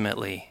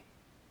intimately.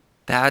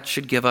 That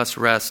should give us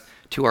rest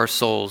to our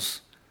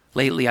souls.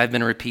 Lately, I've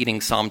been repeating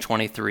Psalm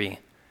 23.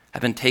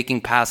 I've been taking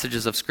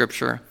passages of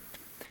Scripture,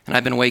 and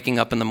I've been waking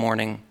up in the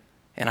morning,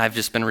 and I've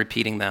just been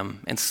repeating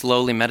them and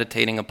slowly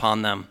meditating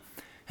upon them.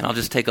 And I'll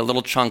just take a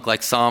little chunk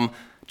like Psalm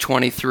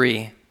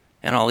 23,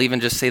 and I'll even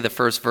just say the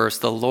first verse,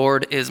 the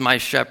Lord is my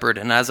shepherd.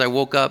 And as I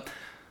woke up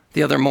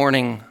the other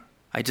morning,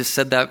 I just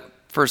said that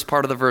first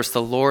part of the verse,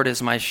 the Lord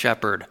is my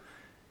shepherd.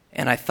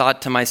 And I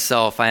thought to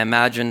myself, I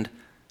imagined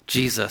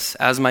Jesus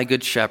as my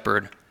good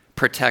shepherd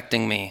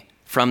protecting me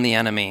from the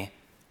enemy,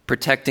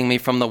 protecting me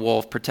from the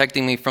wolf,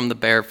 protecting me from the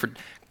bear,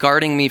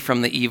 guarding me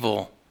from the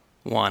evil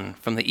one,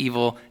 from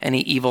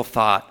any evil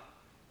thought.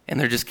 And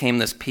there just came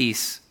this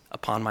peace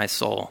upon my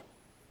soul.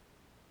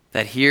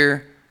 That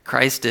here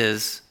Christ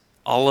is.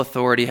 All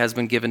authority has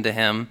been given to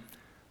him.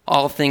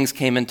 All things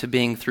came into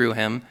being through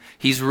him.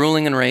 He's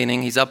ruling and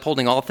reigning. He's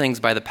upholding all things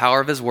by the power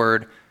of his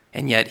word,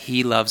 and yet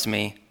he loves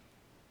me.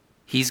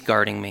 He's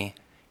guarding me.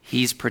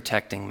 He's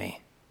protecting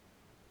me.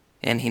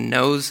 And he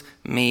knows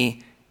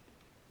me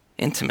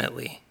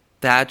intimately.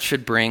 That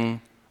should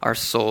bring our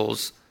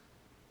souls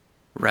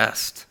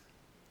rest.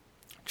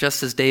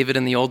 Just as David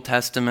in the Old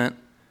Testament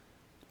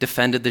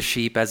defended the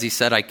sheep, as he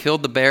said, I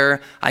killed the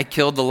bear, I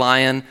killed the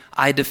lion,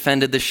 I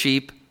defended the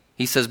sheep.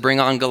 He says, bring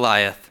on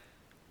Goliath.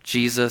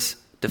 Jesus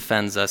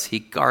defends us. He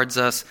guards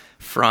us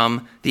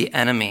from the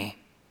enemy.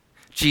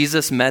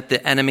 Jesus met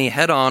the enemy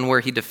head on where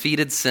he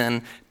defeated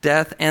sin,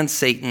 death, and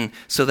Satan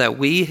so that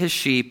we, his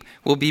sheep,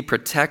 will be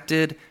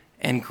protected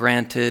and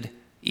granted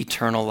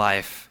eternal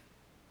life.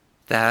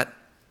 That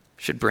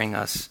should bring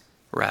us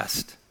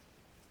rest.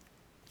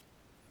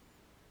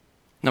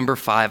 Number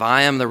 5,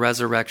 I am the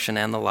resurrection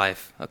and the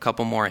life. A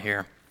couple more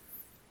here.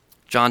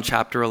 John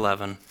chapter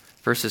 11,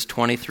 verses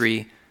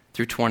 23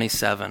 through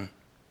 27.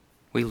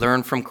 We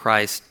learn from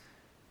Christ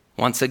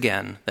once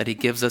again that he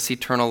gives us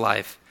eternal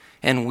life,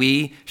 and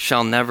we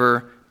shall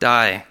never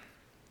die.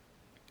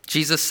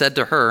 Jesus said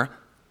to her,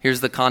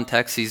 here's the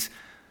context, he's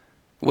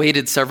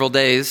waited several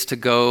days to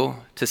go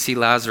to see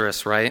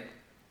Lazarus, right?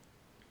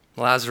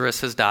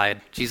 Lazarus has died.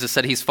 Jesus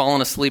said he's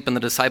fallen asleep, and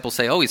the disciples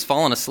say, oh, he's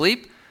fallen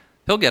asleep?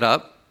 He'll get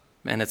up.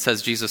 And it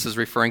says Jesus is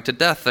referring to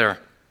death there.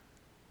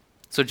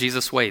 So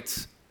Jesus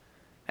waits,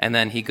 and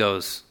then he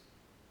goes,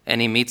 and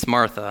he meets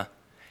Martha,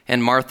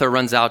 and Martha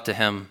runs out to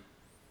him,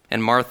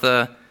 and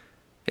Martha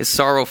is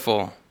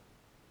sorrowful,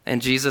 and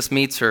Jesus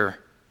meets her,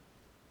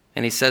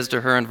 and he says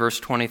to her in verse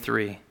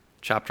 23,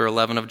 chapter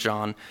 11 of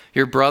John,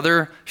 your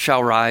brother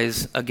shall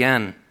rise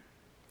again.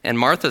 And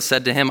Martha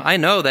said to him, I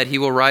know that he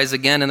will rise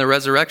again in the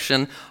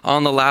resurrection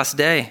on the last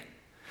day.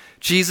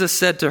 Jesus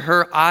said to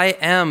her, I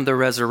am the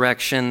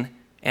resurrection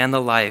and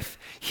the life.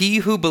 He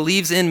who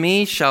believes in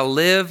me shall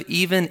live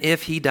even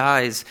if he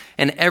dies,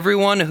 and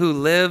everyone who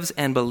lives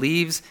and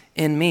believes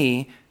in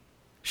me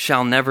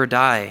shall never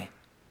die.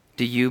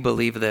 Do you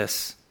believe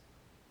this?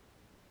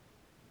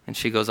 And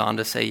she goes on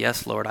to say,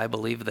 yes, Lord, I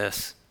believe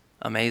this.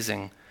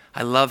 Amazing.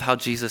 I love how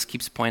Jesus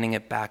keeps pointing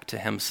it back to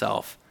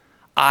himself.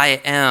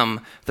 I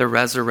am the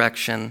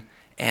resurrection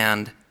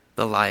and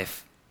the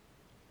life.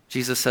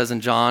 Jesus says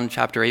in John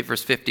chapter 8,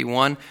 verse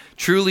 51,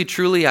 truly,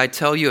 truly, I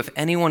tell you, if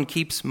anyone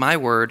keeps my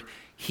word,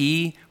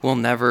 he will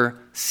never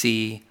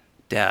see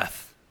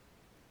death.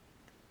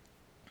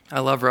 I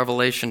love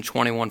Revelation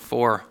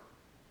 21:4.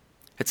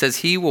 It says,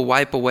 he will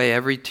wipe away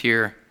every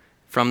tear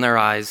from their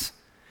eyes.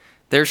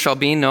 There shall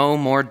be no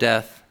more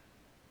death,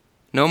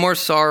 no more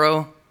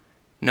sorrow,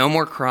 no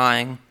more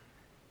crying.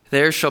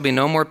 There shall be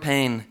no more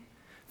pain.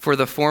 For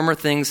the former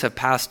things have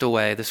passed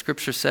away. The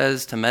scripture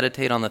says to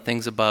meditate on the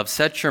things above.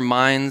 Set your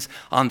minds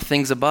on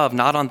things above,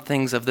 not on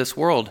things of this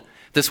world.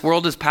 This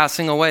world is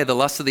passing away. The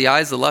lust of the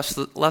eyes, the lust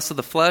of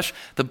the flesh,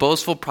 the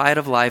boastful pride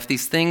of life.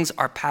 These things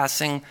are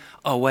passing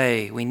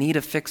away. We need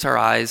to fix our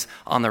eyes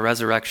on the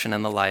resurrection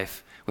and the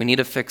life. We need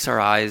to fix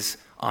our eyes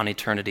on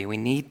eternity. We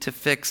need to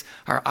fix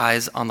our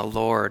eyes on the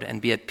Lord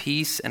and be at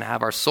peace and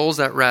have our souls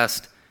at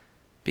rest,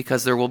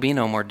 because there will be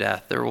no more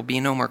death. There will be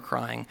no more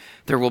crying.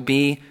 There will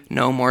be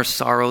no more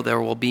sorrow.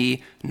 There will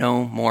be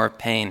no more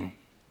pain.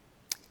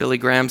 Billy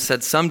Graham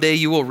said, someday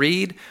you will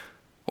read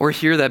or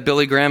hear that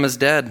Billy Graham is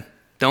dead.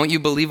 Don't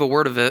you believe a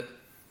word of it.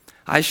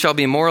 I shall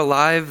be more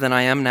alive than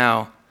I am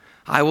now.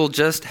 I will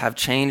just have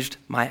changed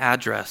my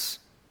address.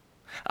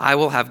 I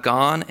will have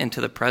gone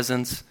into the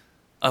presence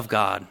of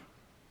God.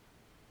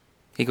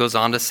 He goes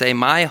on to say,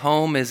 my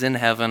home is in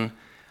heaven.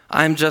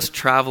 I'm just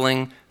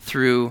traveling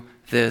through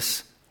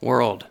this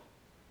world.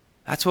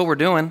 That's what we're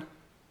doing.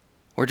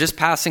 We're just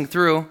passing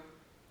through.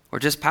 We're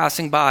just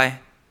passing by.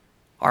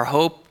 Our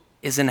hope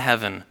is in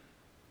heaven,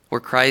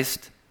 where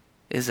Christ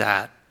is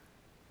at.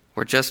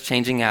 We're just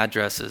changing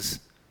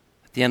addresses.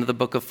 At the end of the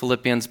book of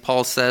Philippians,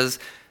 Paul says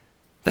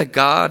that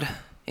God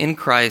in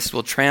Christ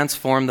will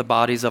transform the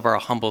bodies of our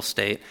humble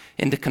state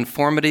into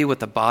conformity with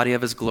the body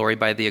of his glory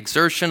by the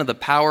exertion of the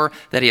power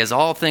that he has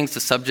all things to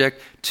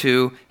subject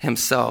to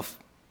himself.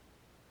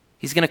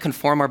 He's going to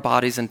conform our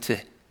bodies into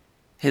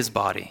his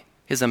body,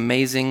 his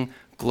amazing,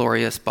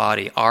 glorious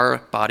body. Our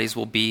bodies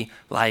will be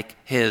like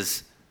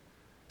his.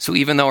 So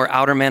even though our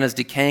outer man is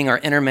decaying, our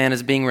inner man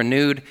is being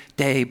renewed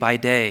day by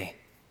day.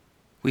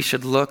 We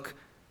should look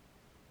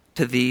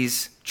to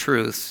these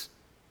truths,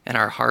 and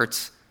our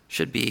hearts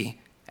should be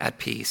at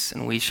peace,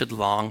 and we should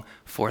long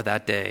for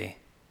that day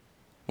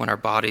when our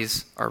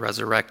bodies are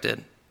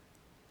resurrected.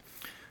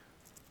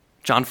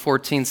 John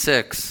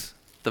 14:6,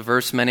 the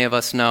verse many of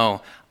us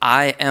know,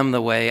 I am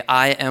the way,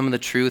 I am the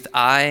truth,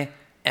 I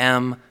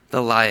am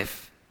the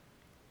life.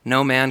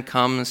 No man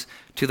comes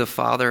to the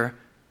Father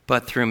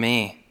but through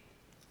me.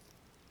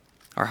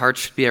 Our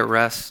hearts should be at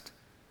rest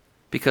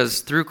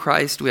because through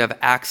Christ we have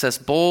access,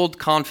 bold,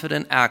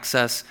 confident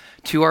access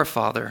to our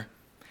Father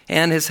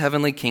and his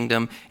heavenly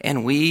kingdom,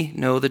 and we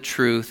know the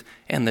truth,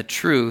 and the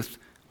truth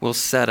will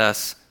set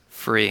us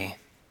free.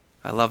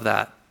 I love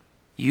that.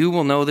 You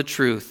will know the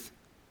truth,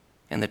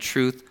 and the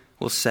truth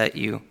will set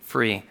you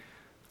free.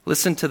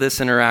 Listen to this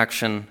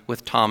interaction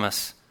with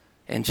Thomas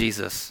and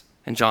Jesus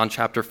in John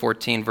chapter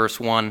 14, verse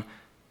 1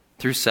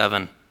 through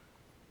 7.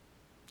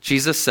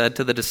 Jesus said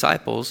to the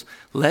disciples,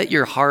 "Let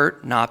your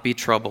heart not be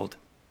troubled.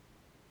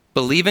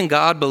 Believe in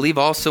God, believe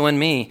also in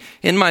me.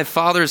 In my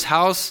Father's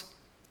house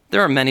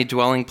there are many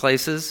dwelling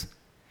places.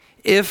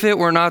 If it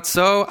were not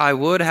so, I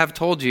would have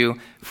told you,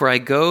 for I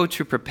go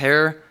to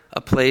prepare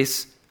a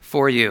place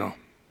for you."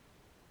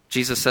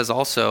 Jesus says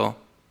also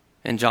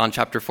in John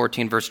chapter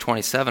 14, verse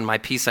 27, "My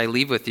peace I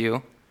leave with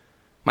you.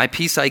 My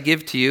peace I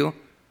give to you,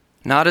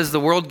 not as the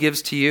world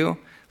gives to you.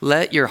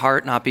 Let your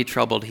heart not be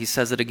troubled." He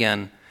says it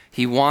again.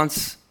 He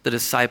wants the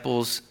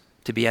disciples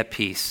to be at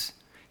peace.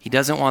 He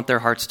doesn't want their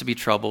hearts to be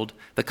troubled.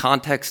 The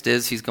context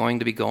is he's going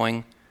to be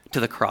going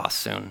to the cross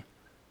soon.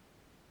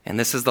 And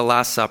this is the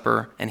Last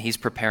Supper, and he's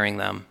preparing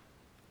them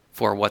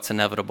for what's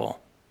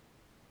inevitable.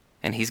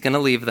 And he's going to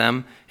leave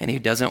them, and he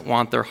doesn't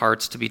want their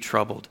hearts to be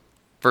troubled.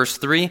 Verse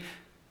 3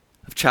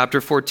 of chapter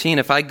 14,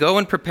 "If I go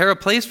and prepare a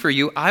place for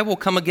you, I will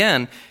come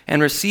again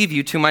and receive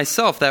you to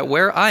myself, that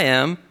where I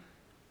am,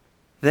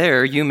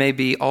 there you may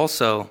be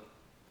also.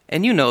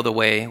 And you know the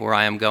way where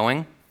I am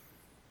going."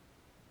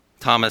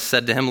 Thomas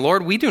said to him,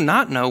 "Lord, we do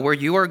not know where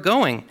you are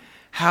going.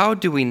 How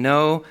do we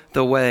know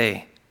the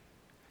way?"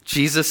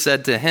 Jesus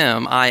said to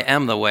him, "I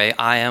am the way,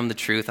 I am the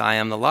truth, I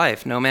am the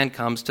life. No man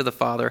comes to the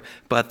Father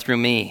but through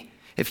me.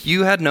 If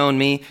you had known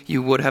me,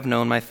 you would have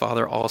known my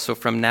Father also.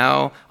 From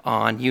now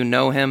on, you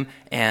know him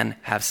and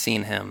have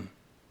seen him."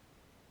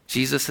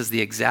 Jesus is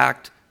the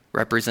exact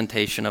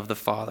representation of the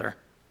Father.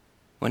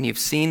 When you've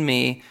seen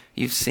me,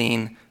 you've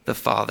seen the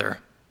Father.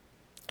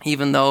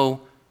 Even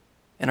though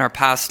in our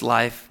past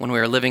life, when we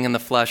were living in the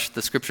flesh,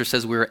 the scripture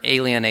says we were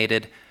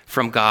alienated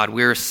from God.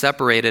 We were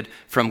separated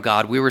from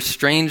God. We were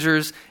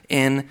strangers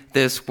in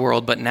this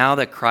world. But now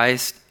that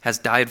Christ has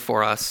died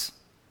for us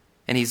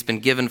and he's been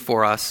given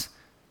for us,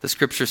 the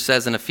scripture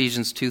says in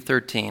Ephesians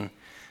 2:13,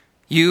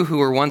 "You who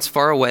were once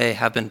far away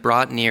have been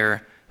brought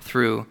near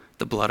through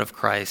the blood of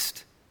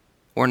Christ."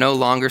 We're no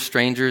longer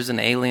strangers and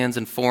aliens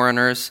and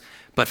foreigners,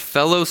 but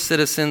fellow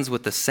citizens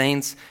with the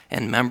saints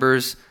and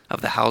members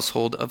of the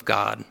household of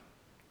God.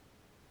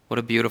 What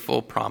a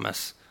beautiful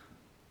promise.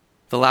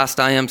 The last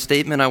I am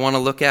statement I want to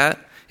look at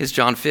is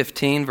John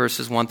 15,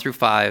 verses 1 through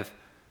 5.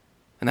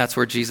 And that's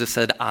where Jesus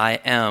said, "I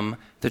am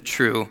the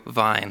true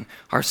vine."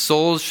 Our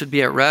souls should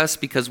be at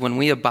rest because when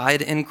we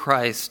abide in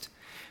Christ,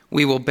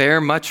 we will bear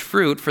much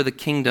fruit for the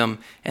kingdom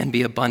and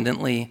be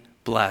abundantly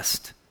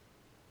blessed.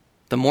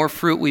 The more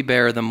fruit we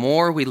bear, the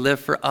more we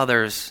live for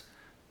others,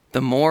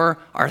 the more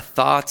our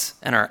thoughts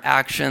and our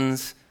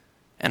actions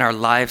and our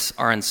lives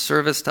are in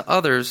service to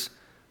others,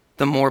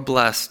 the more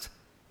blessed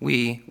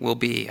we will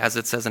be. As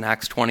it says in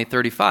Acts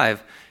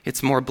 20:35,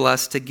 it's more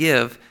blessed to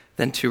give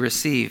than to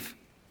receive.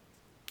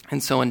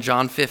 And so in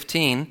John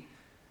 15,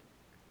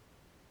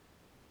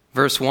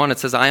 verse 1, it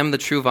says, "I am the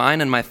true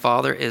vine, and my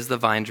Father is the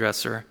vine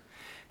dresser.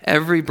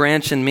 Every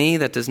branch in me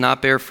that does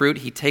not bear fruit,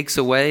 he takes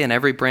away, and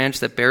every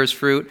branch that bears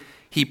fruit,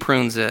 he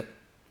prunes it,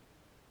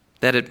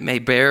 that it may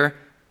bear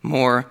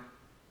more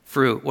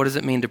fruit." What does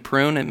it mean to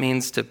prune? It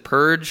means to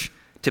purge,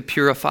 to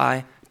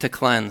purify, to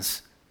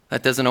cleanse.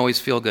 That doesn't always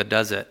feel good,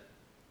 does it?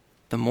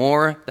 The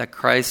more that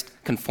Christ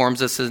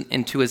conforms us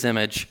into his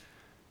image,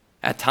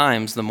 at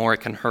times the more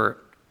it can hurt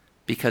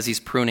because he's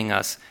pruning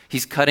us.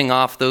 He's cutting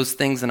off those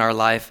things in our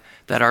life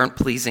that aren't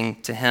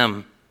pleasing to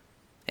him.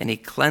 And he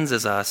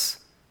cleanses us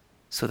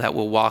so that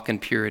we'll walk in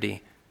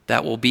purity,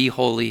 that we'll be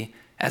holy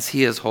as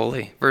he is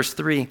holy. Verse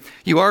 3,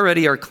 "You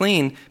already are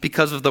clean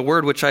because of the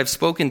word which I've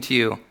spoken to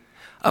you.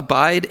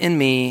 Abide in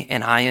me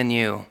and I in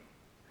you.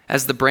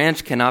 As the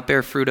branch cannot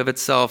bear fruit of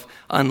itself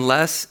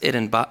unless it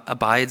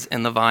abides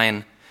in the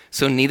vine,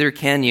 so neither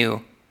can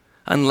you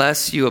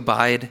unless you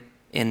abide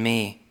in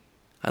me."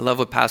 I love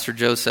what Pastor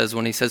Joe says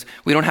when he says,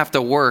 we don't have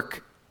to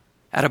work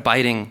at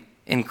abiding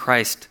in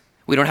Christ.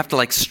 We don't have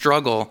to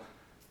struggle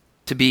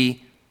to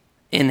be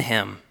in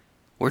him.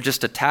 We're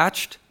just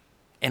attached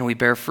and we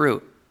bear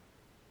fruit.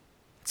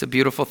 It's a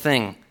beautiful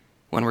thing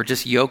when we're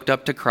just yoked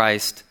up to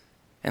Christ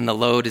and the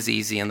load is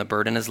easy and the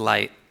burden is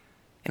light,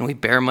 and we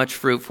bear much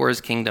fruit for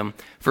his kingdom.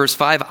 Verse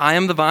 5, "I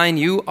am the vine,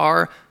 you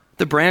are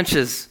the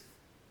branches.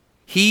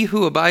 He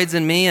who abides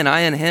in me and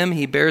I in him,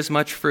 he bears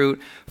much fruit,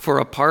 for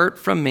apart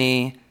from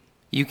me,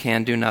 you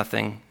can do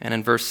nothing." And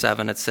in verse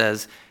 7 it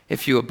says,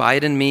 "If you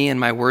abide in me and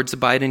my words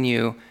abide in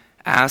you,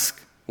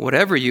 ask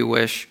whatever you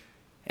wish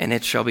and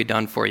it shall be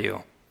done for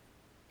you."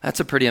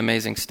 That's a pretty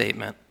amazing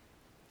statement.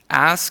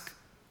 Ask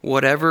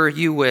whatever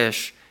you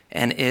wish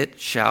and it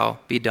shall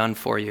be done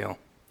for you.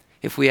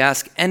 If we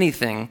ask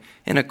anything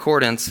in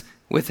accordance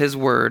with his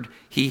word,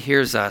 he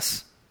hears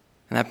us.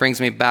 And that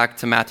brings me back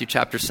to Matthew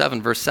chapter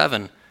 7, verse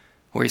 7,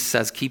 where he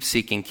says, "Keep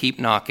seeking, keep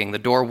knocking. The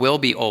door will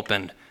be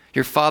opened.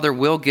 Your Father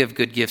will give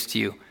good gifts to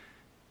you."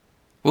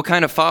 What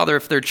kind of father,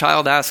 if their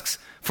child asks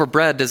for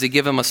bread, does he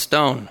give him a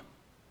stone?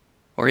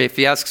 Or if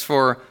he asks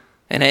for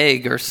an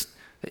egg or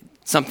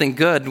something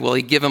good, will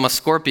he give him a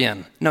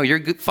scorpion? No,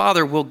 your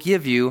Father will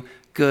give you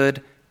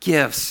good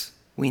gifts.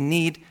 We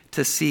need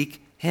to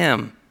seek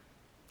him,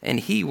 and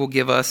he will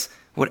give us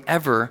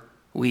whatever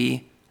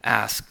we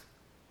ask.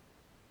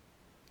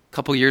 A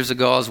couple years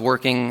ago, I was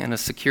working in a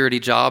security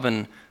job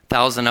in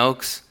Thousand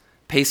Oaks,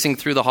 pacing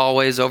through the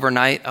hallways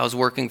overnight. I was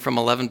working from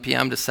 11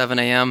 p.m. to 7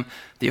 a.m.,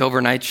 the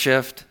overnight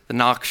shift, the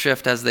knock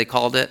shift as they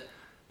called it.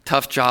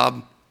 Tough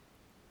job.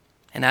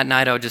 And at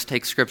night, I would just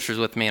take scriptures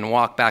with me and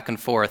walk back and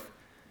forth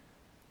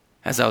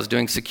as I was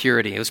doing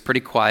security. It was pretty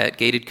quiet,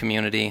 gated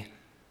community.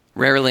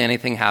 Rarely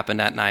anything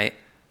happened at night.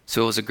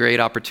 So it was a great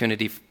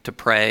opportunity to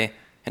pray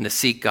and to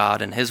seek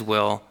God and his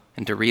will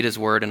and to read his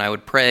word. And I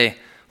would pray,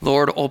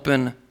 Lord,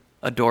 open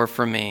a door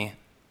for me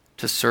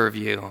to serve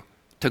you,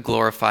 to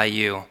glorify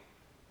you.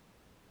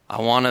 I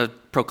want to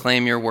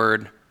proclaim your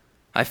word.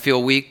 I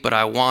feel weak, but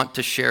I want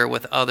to share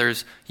with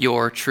others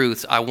your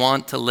truths. I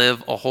want to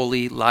live a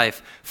holy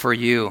life for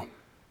you.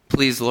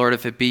 Please, Lord,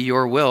 if it be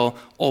your will,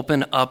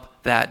 open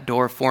up that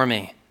door for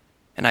me.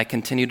 And I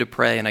continue to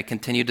pray, and I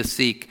continue to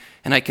seek,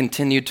 and I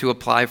continue to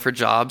apply for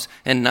jobs,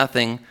 and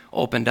nothing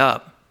opened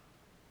up.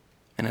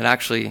 And it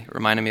actually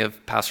reminded me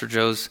of Pastor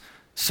Joe's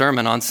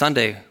sermon on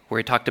Sunday, where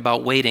he talked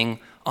about waiting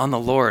on the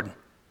Lord.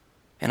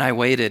 And I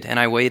waited, and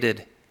I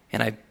waited,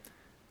 and I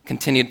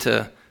continued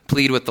to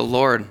plead with the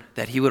Lord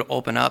that he would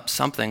open up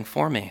something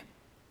for me.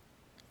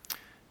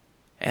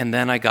 And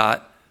then I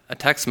got a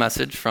text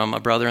message from a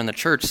brother in the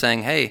church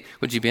saying, hey,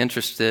 would you be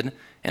interested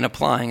in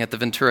applying at the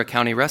Ventura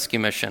County Rescue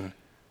Mission?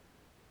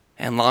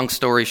 And long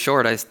story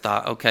short, I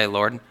thought, okay,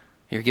 Lord,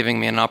 you're giving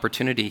me an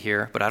opportunity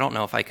here, but I don't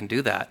know if I can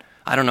do that.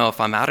 I don't know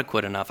if I'm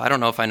adequate enough. I don't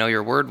know if I know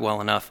your word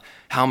well enough.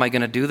 How am I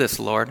going to do this,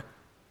 Lord?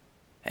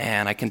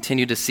 And I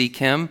continued to seek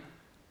him,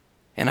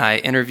 and I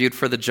interviewed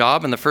for the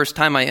job. And the first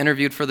time I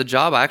interviewed for the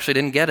job, I actually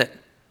didn't get it.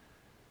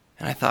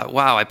 And I thought,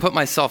 wow, I put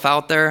myself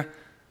out there.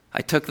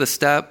 I took the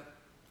step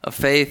of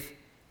faith,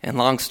 and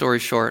long story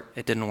short,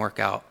 it didn't work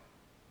out.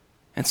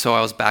 And so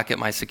I was back at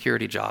my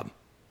security job,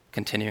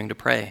 continuing to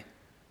pray,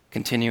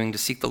 continuing to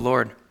seek the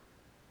Lord.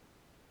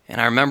 And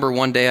I remember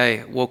one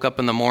day I woke up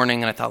in the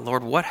morning and I thought,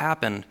 Lord, what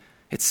happened?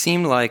 It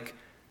seemed like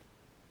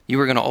you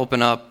were going to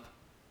open up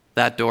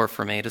that door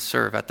for me to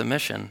serve at the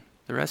mission,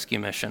 the rescue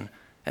mission,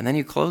 and then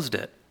you closed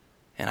it.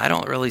 And I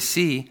don't really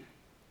see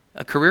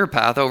a career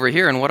path over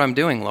here in what I'm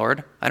doing,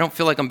 Lord. I don't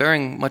feel like I'm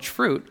bearing much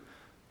fruit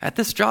at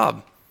this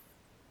job.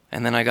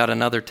 And then I got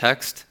another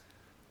text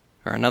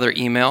or another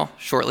email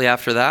shortly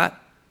after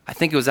that. I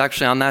think it was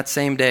actually on that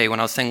same day when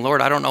I was saying,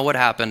 Lord, I don't know what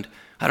happened.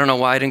 I don't know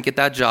why I didn't get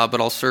that job,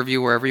 but I'll serve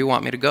you wherever you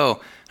want me to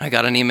go. And I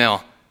got an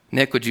email.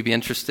 Nick, would you be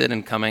interested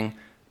in coming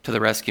to the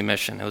rescue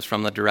mission? It was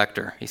from the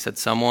director. He said,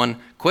 someone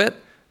quit.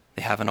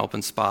 They have an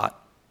open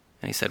spot.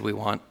 And he said, we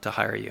want to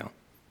hire you.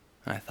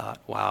 And I thought,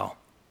 wow,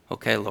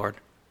 okay, Lord.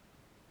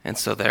 And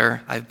so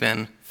there I've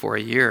been for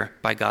a year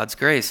by God's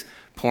grace,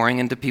 pouring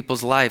into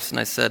people's lives. And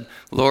I said,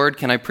 Lord,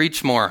 can I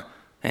preach more?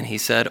 And he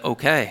said,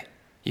 okay,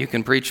 you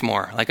can preach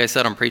more. Like I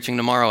said, I'm preaching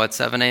tomorrow at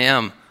 7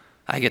 a.m.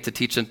 I get to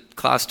teach a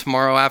class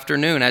tomorrow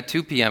afternoon at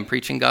 2 p.m.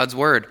 preaching God's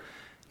word.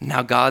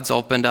 Now God's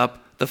opened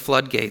up the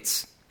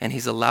floodgates, and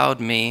he's allowed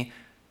me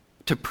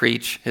to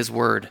preach his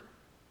word,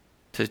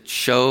 to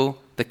show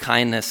the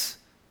kindness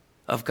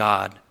of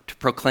God, to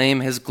proclaim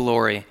his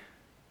glory.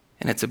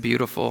 And it's a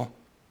beautiful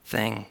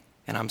thing.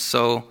 And I'm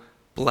so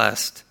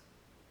blessed.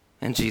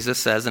 And Jesus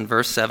says in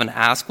verse 7,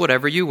 ask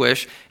whatever you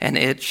wish, and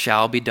it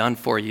shall be done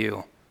for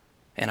you.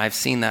 And I've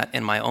seen that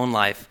in my own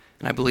life.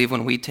 And I believe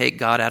when we take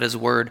God at his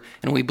word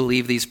and we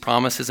believe these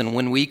promises, and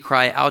when we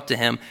cry out to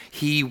him,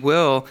 he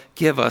will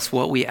give us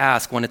what we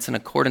ask when it's in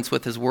accordance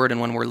with his word and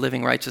when we're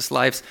living righteous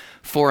lives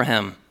for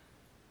him.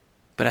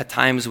 But at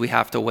times we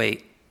have to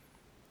wait.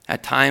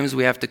 At times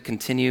we have to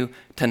continue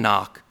to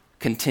knock,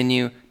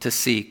 continue to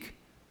seek.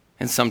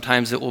 And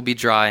sometimes it will be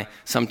dry.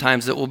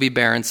 Sometimes it will be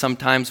barren.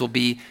 Sometimes we'll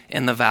be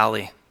in the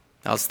valley.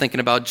 I was thinking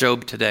about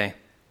Job today.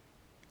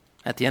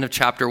 At the end of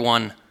chapter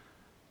 1,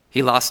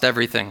 he lost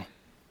everything.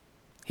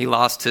 He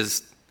lost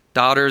his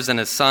daughters and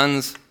his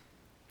sons.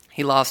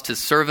 He lost his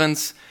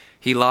servants.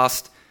 He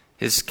lost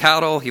his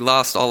cattle. He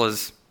lost all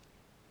his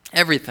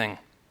everything.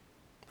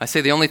 I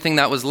say the only thing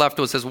that was left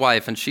was his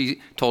wife, and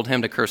she told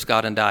him to curse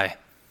God and die.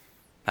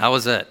 That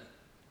was it.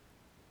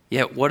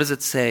 Yet what does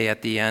it say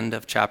at the end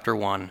of chapter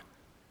 1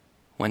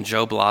 when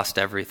Job lost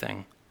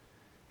everything?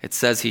 It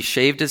says he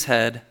shaved his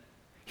head,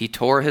 he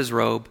tore his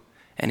robe,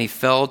 and he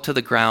fell to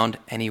the ground,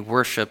 and he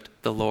worshiped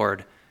the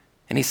Lord.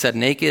 And he said,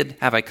 naked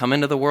have I come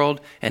into the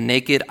world, and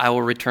naked I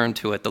will return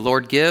to it. The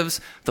Lord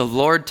gives, the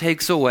Lord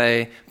takes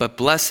away, but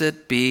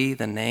blessed be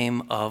the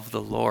name of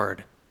the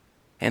Lord.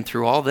 And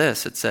through all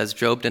this, it says,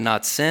 Job did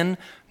not sin,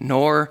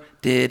 nor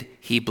did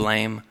he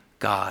blame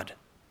God.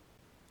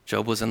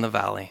 Job was in the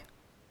valley,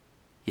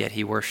 yet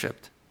he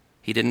worshiped.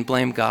 He didn't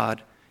blame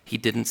God. He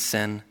didn't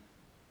sin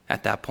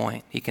at that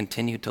point. He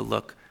continued to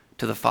look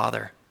to the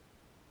Father.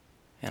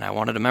 And I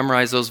wanted to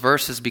memorize those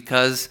verses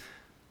because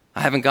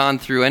I haven't gone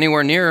through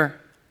anywhere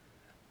near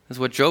as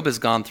what Job has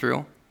gone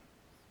through.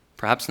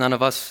 Perhaps none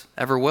of us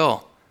ever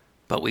will.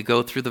 But we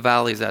go through the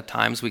valleys at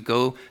times. We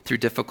go through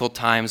difficult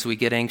times. We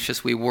get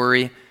anxious. We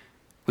worry.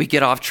 We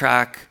get off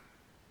track,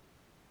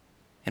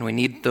 and we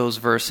need those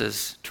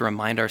verses to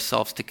remind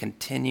ourselves to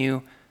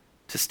continue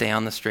to stay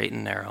on the straight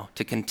and narrow,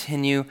 to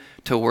continue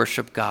to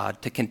worship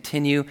God, to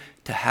continue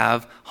to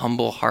have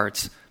humble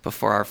hearts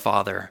before our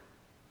Father,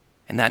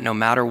 and that no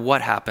matter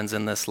what happens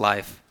in this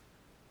life,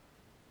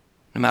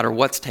 no matter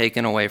what's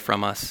taken away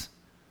from us,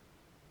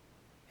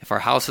 if our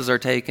houses are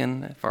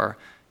taken,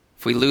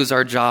 if we lose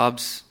our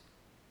jobs,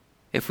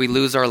 if we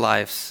lose our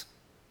lives,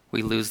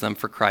 we lose them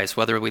for Christ.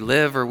 Whether we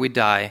live or we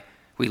die,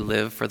 we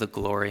live for the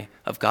glory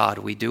of God.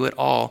 We do it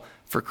all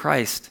for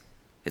Christ.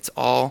 It's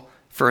all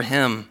for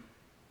Him.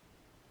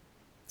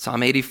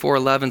 Psalm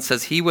 84:11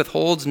 says, "He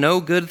withholds no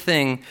good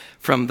thing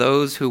from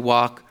those who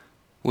walk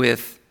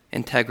with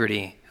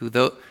integrity,"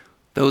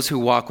 those who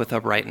walk with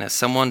uprightness.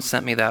 Someone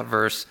sent me that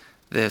verse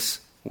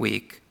this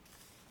week.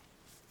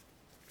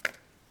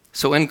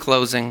 So in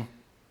closing,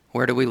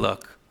 where do we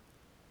look?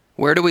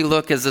 Where do we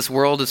look as this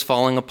world is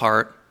falling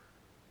apart?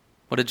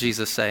 What did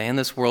Jesus say? "In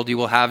this world you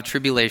will have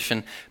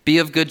tribulation. Be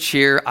of good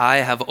cheer. I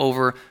have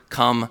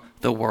overcome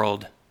the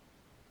world."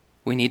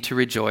 We need to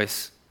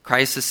rejoice.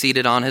 Christ is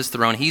seated on his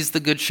throne. He's the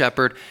good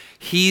shepherd.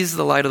 He's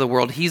the light of the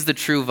world. He's the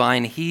true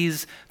vine.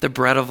 He's the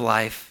bread of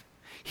life.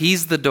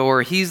 He's the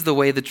door. He's the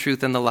way, the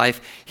truth, and the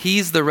life.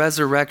 He's the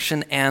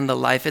resurrection and the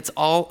life. It's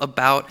all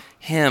about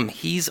him.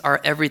 He's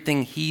our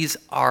everything. He's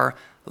our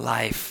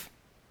life.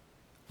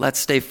 Let's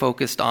stay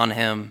focused on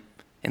him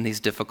in these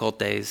difficult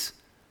days.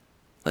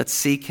 Let's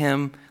seek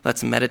him.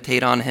 Let's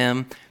meditate on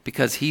him,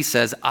 because he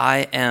says,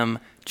 "I am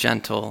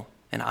gentle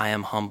and I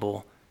am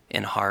humble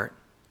in heart."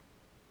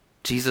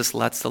 Jesus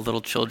lets the little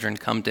children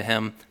come to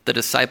him. The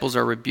disciples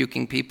are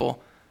rebuking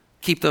people.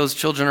 "Keep those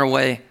children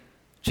away."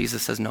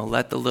 Jesus says, "No,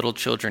 let the little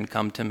children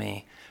come to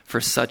me, for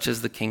such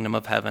is the kingdom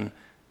of heaven."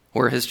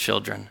 We're his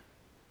children.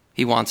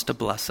 He wants to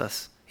bless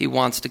us. He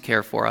wants to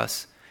care for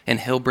us,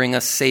 and he'll bring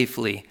us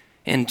safely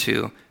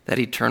into that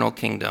eternal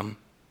kingdom.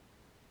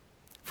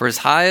 For as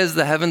high as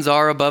the heavens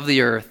are above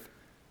the earth,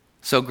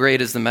 so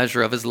great is the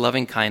measure of his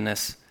loving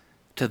kindness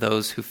to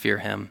those who fear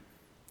him.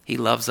 He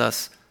loves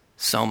us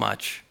so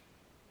much.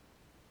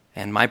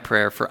 And my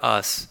prayer for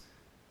us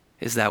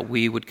is that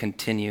we would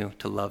continue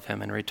to love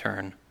him in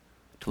return,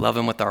 to love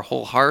him with our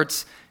whole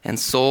hearts and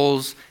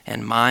souls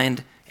and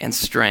mind and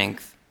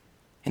strength,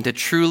 and to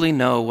truly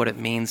know what it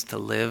means to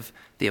live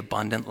the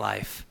abundant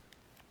life.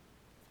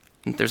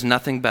 And there's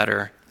nothing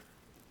better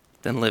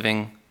than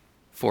living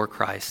for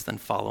Christ, than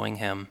following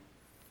him.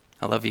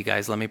 I love you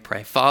guys. Let me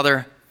pray.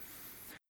 Father,